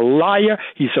 He's a liar.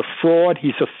 He's a fraud.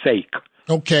 He's a fake.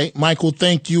 Okay, Michael,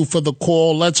 thank you for the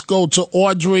call. Let's go to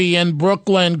Audrey in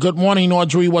Brooklyn. Good morning,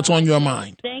 Audrey. What's on your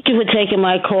mind? Thank you for taking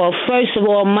my call. First of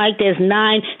all, Mike, there's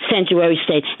 9 sanctuary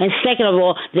states. And second of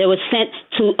all, they were sent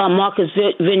to Marcus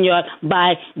Vineyard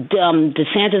by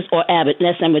DeSantis or Abbott.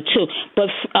 That's number 2. But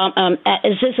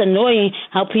it's just annoying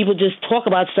how people just talk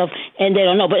about stuff and they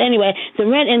don't know. But anyway, the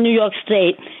rent in New York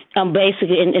State,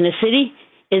 basically in the city,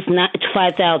 it's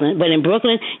 $5,000, but in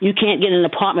Brooklyn you can't get an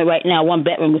apartment right now, 1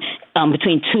 bedroom,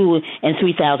 between $2,000 and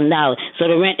 $3,000. So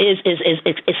the rent is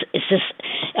just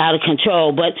out of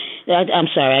control. But I'm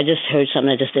sorry, I just heard something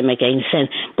that just didn't make any sense.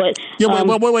 But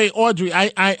wait, Audrey,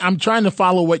 I'm trying to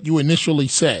follow what you initially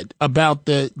said about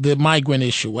the migrant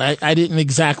issue. I didn't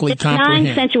exactly comprehend.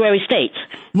 9 sanctuary states.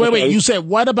 Wait, you said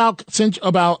what about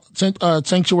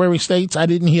sanctuary states? I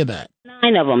didn't hear that.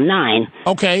 9 of them, 9.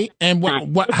 Okay, and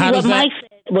what? How does that?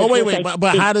 Wait,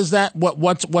 but how does that?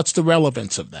 What's the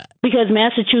relevance of that? Because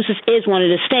Massachusetts is one of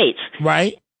the states,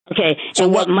 right? Okay, so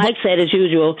and what Mike said, as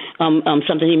usual,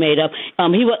 something he made up.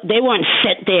 They weren't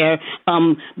sent there.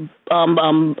 They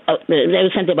were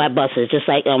sent there by buses, just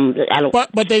like I don't.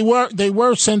 But they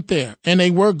were sent there, and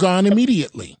they were gone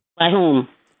immediately. By whom?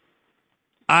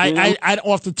 I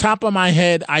off the top of my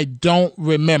head, I don't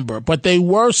remember, but they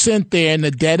were sent there in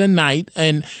the dead of night,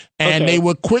 and they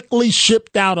were quickly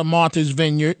shipped out of Martha's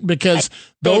Vineyard because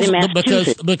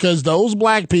those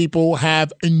black people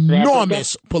have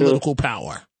enormous political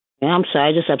power. Yeah, I'm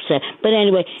sorry, just upset. But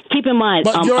anyway, keep in mind,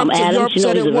 but you're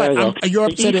upset at what? You're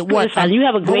upset at what? You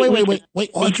have a great wait,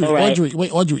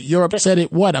 Audrey, you're upset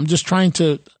at what? I'm just trying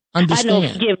to understand. I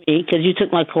know, forgive me, because you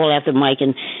took my call after Mike,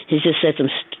 and he just said some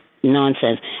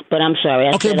nonsense. But I'm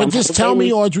sorry. Okay, but just tell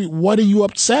me, Audrey, what are you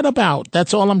upset about?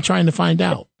 That's all I'm trying to find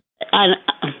out.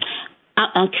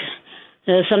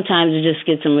 Sometimes you just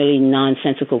get some really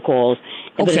nonsensical calls,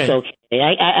 but it's okay.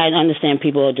 I understand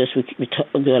people are just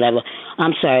whatever.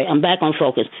 I'm sorry. I'm back on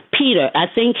focus. Peter, I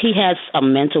think he has a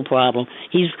mental problem.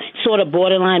 He's sort of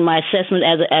borderline. My assessment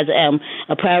as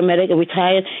a paramedic, a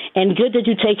retired, and good that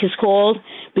you take his calls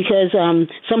because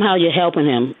somehow you're helping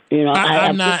him. You know,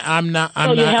 I'm not.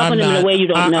 You're helping him in a way you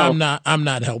don't know. I'm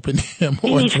not helping him.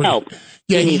 He needs help.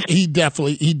 Yeah, he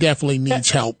definitely needs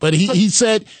help. But he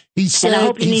said, and I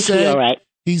hope he needs to be all right.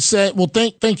 He said, well,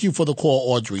 thank you for the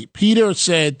call, Audrey. Peter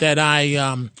said that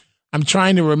I'm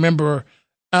trying to remember.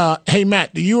 Hey,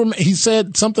 Matt, do you remember? He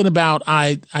said something about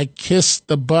I kissed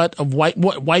the butt of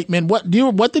white men. What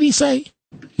did he say?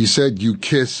 He said you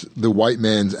kiss the white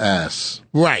man's ass.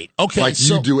 Right. Okay. Like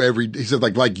you do he said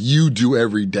like you do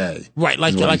every day. Right.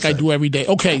 Like I do every day.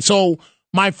 Okay. So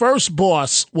my first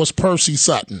boss was Percy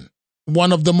Sutton,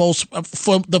 one of the most,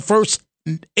 for the first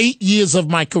 8 years of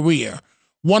my career,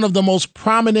 one of the most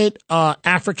prominent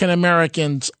African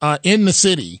Americans in the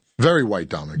city. Very white,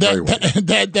 Dominic. Very white.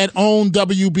 That owned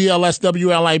WBLS,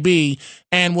 WLIB,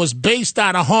 and was based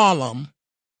out of Harlem.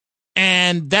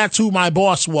 And that's who my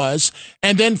boss was.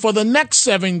 And then for the next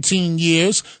 17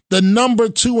 years, the number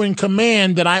 2 in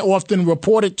command that I often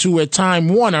reported to at Time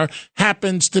Warner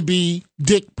happens to be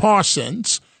Dick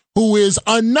Parsons, who is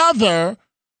another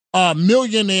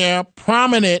millionaire,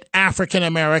 prominent African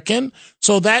American.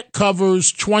 So that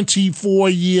covers 24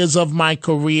 years of my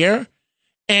career.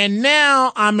 And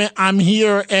now I'm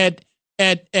here at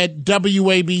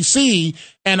WABC,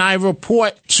 and I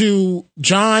report to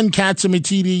John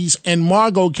Katsimatidis and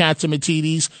Margot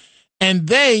Katsimatidis, and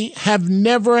they have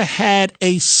never had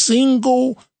a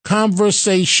single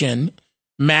conversation,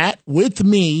 Matt, with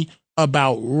me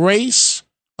about race,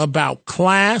 about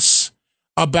class,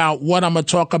 about what I'm going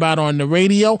to talk about on the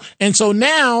radio. And so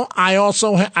now I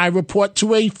report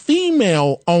to a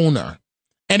female owner.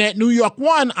 And at New York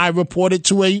One, I reported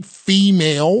to a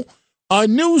female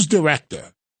news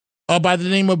director by the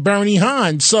name of Bernie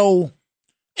Hahn. So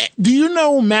do you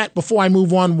know, Matt, before I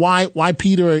move on, why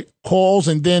Peter calls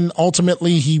and then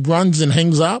ultimately he runs and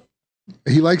hangs up?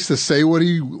 He likes to say what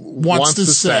he wants to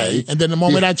say. And then the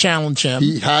moment I challenge him,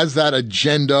 he has that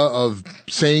agenda of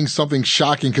saying something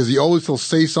shocking because he'll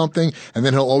say something and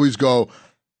then he'll always go,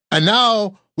 and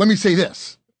now let me say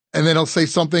this. And then he'll say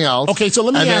something else. Okay, so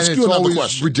let me ask you another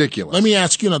question. Ridiculous. Let me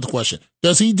ask you another question.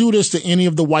 Does he do this to any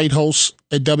of the white hosts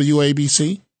at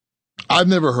WABC? I've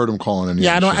never heard him calling any.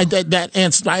 Yeah, I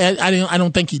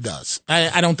don't think he does.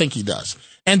 I don't think he does.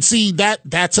 And see,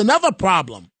 that's another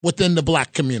problem within the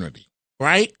black community,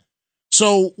 right?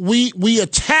 So we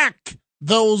attack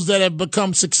those that have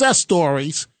become success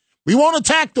stories. We won't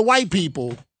attack the white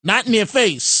people, not in their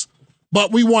face,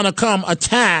 but we want to come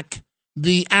attack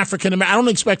the African American. I don't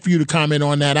expect for you to comment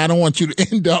on that. I don't want you to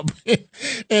end up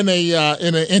in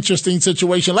an interesting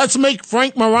situation. Let's make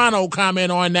Frank Morano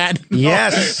comment on that.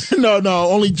 Yes. No,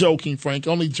 only joking, Frank.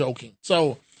 Only joking.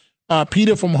 So,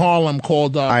 Peter from Harlem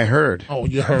called. I heard. Oh,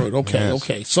 you heard. Okay, Yes.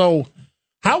 okay. So,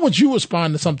 how would you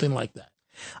respond to something like that?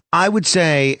 I would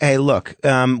say, hey, look,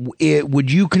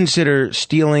 would you consider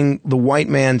stealing the white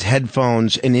man's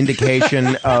headphones an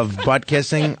indication of butt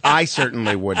kissing? I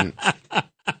certainly wouldn't.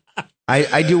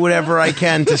 I do whatever I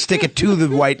can to stick it to the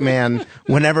white man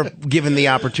whenever given the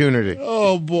opportunity.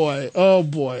 Oh boy! Oh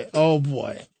boy! Oh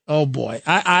boy! Oh boy!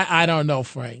 I don't know,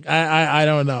 Frank. I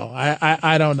don't know.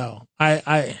 I don't know. I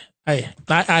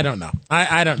don't know.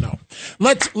 I don't know.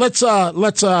 Let's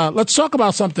talk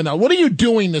about something else. What are you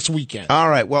doing this weekend? All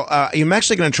right. Well, I'm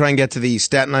actually going to try and get to the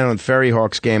Staten Island Ferry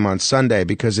Hawks game on Sunday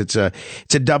because it's a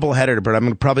doubleheader. But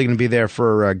I'm probably going to be there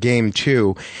for game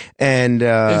 2. And is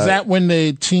that when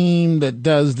the team that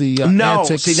does the no?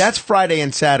 antics? See, that's Friday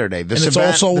and Saturday. It's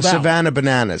all sold out. Savannah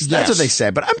Bananas. That's what they say.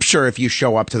 But I'm sure if you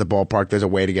show up to the ballpark, there's a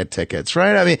way to get tickets,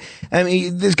 right? I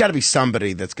mean, there's got to be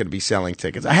somebody that's going to be selling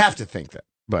tickets. I have to think that.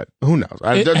 But who knows?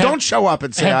 Don't show up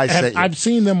and say I sent you. I've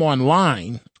seen them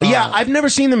online. Yeah, I've never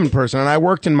seen them in person, and I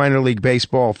worked in minor league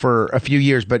baseball for a few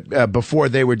years, but before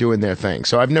they were doing their thing,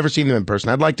 so I've never seen them in person.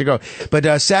 I'd like to go,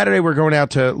 but Saturday we're going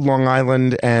out to Long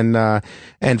Island, and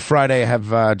Friday I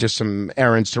have just some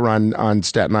errands to run on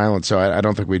Staten Island, so I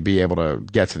don't think we'd be able to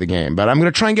get to the game. But I'm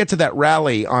going to try and get to that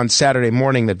rally on Saturday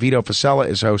morning that Vito Fossella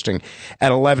is hosting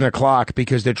at 11 o'clock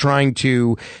because they're trying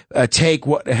to take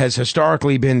what has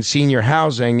historically been senior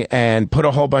housing and put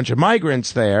a whole bunch of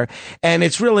migrants there, and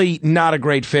it's really not a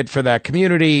great fit for that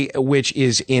community, which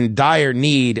is in dire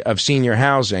need of senior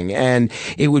housing. And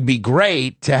it would be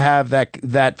great to have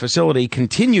that facility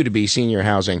continue to be senior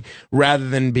housing rather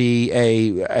than be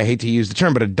I hate to use the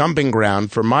term, but a dumping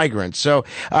ground for migrants. So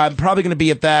I'm probably going to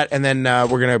be at that, and then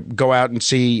we're going to go out and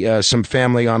see some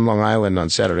family on Long Island on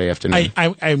Saturday afternoon.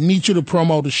 I need you to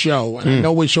promote the show. And I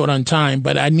know we're short on time,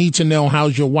 but I need to know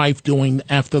how's your wife doing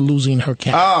after losing her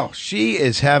cat. Oh, she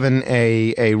is having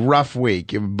a rough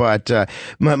week, but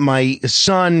my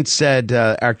son said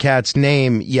our cat's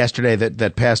name yesterday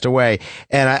that passed away,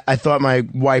 and I thought my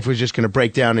wife was just going to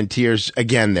break down in tears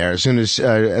again there as soon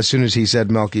as he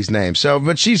said Melky's name. So,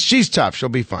 but she's tough. She'll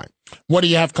be fine. What do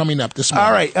you have coming up this morning?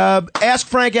 All right. Ask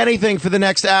Frank anything for the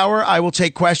next hour. I will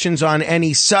take questions on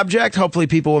any subject. Hopefully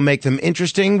people will make them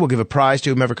interesting. We'll give a prize to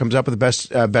whomever comes up with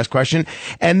the best question.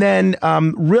 And then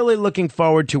really looking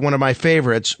forward to one of my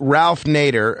favorites, Ralph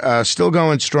Nader, still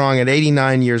going strong at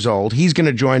 89 years old. He's going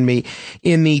to join me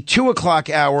in the 2 o'clock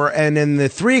hour. And in the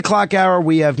 3 o'clock hour,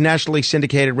 we have nationally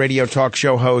syndicated radio talk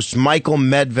show host Michael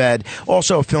Medved,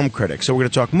 also a film critic. So we're going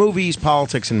to talk movies,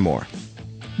 politics, and more.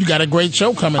 You got a great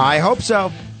show coming up. I hope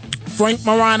so. Frank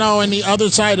Morano and the other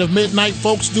side of midnight.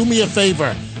 Folks, do me a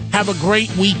favor. Have a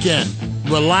great weekend.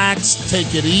 Relax.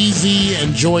 Take it easy.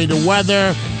 Enjoy the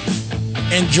weather.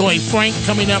 Enjoy Frank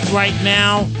coming up right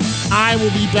now. I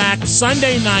will be back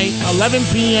Sunday night, 11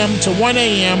 p.m. to 1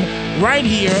 a.m. right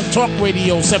here, Talk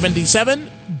Radio 77,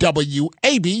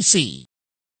 WABC.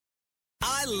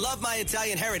 I love my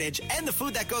Italian heritage and the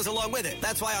food that goes along with it.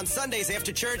 That's why on Sundays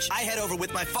after church, I head over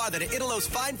with my father to Italo's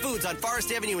Fine Foods on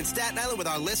Forest Avenue in Staten Island with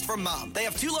our list from Mom. They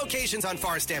have 2 locations on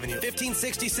Forest Avenue,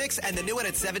 1566 and the new one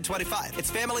at 725.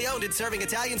 It's family-owned and serving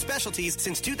Italian specialties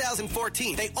since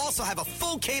 2014. They also have a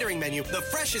full catering menu, the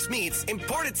freshest meats,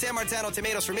 imported San Marzano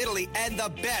tomatoes from Italy, and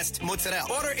the best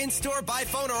mozzarella. Order in-store, by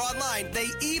phone, or online. They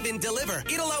even deliver.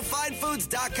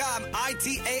 ItaloFineFoods.com,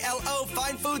 ITALO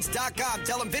Finefoods.com.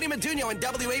 Tell them Vinny Maduno and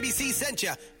WABC sent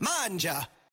you. Manja.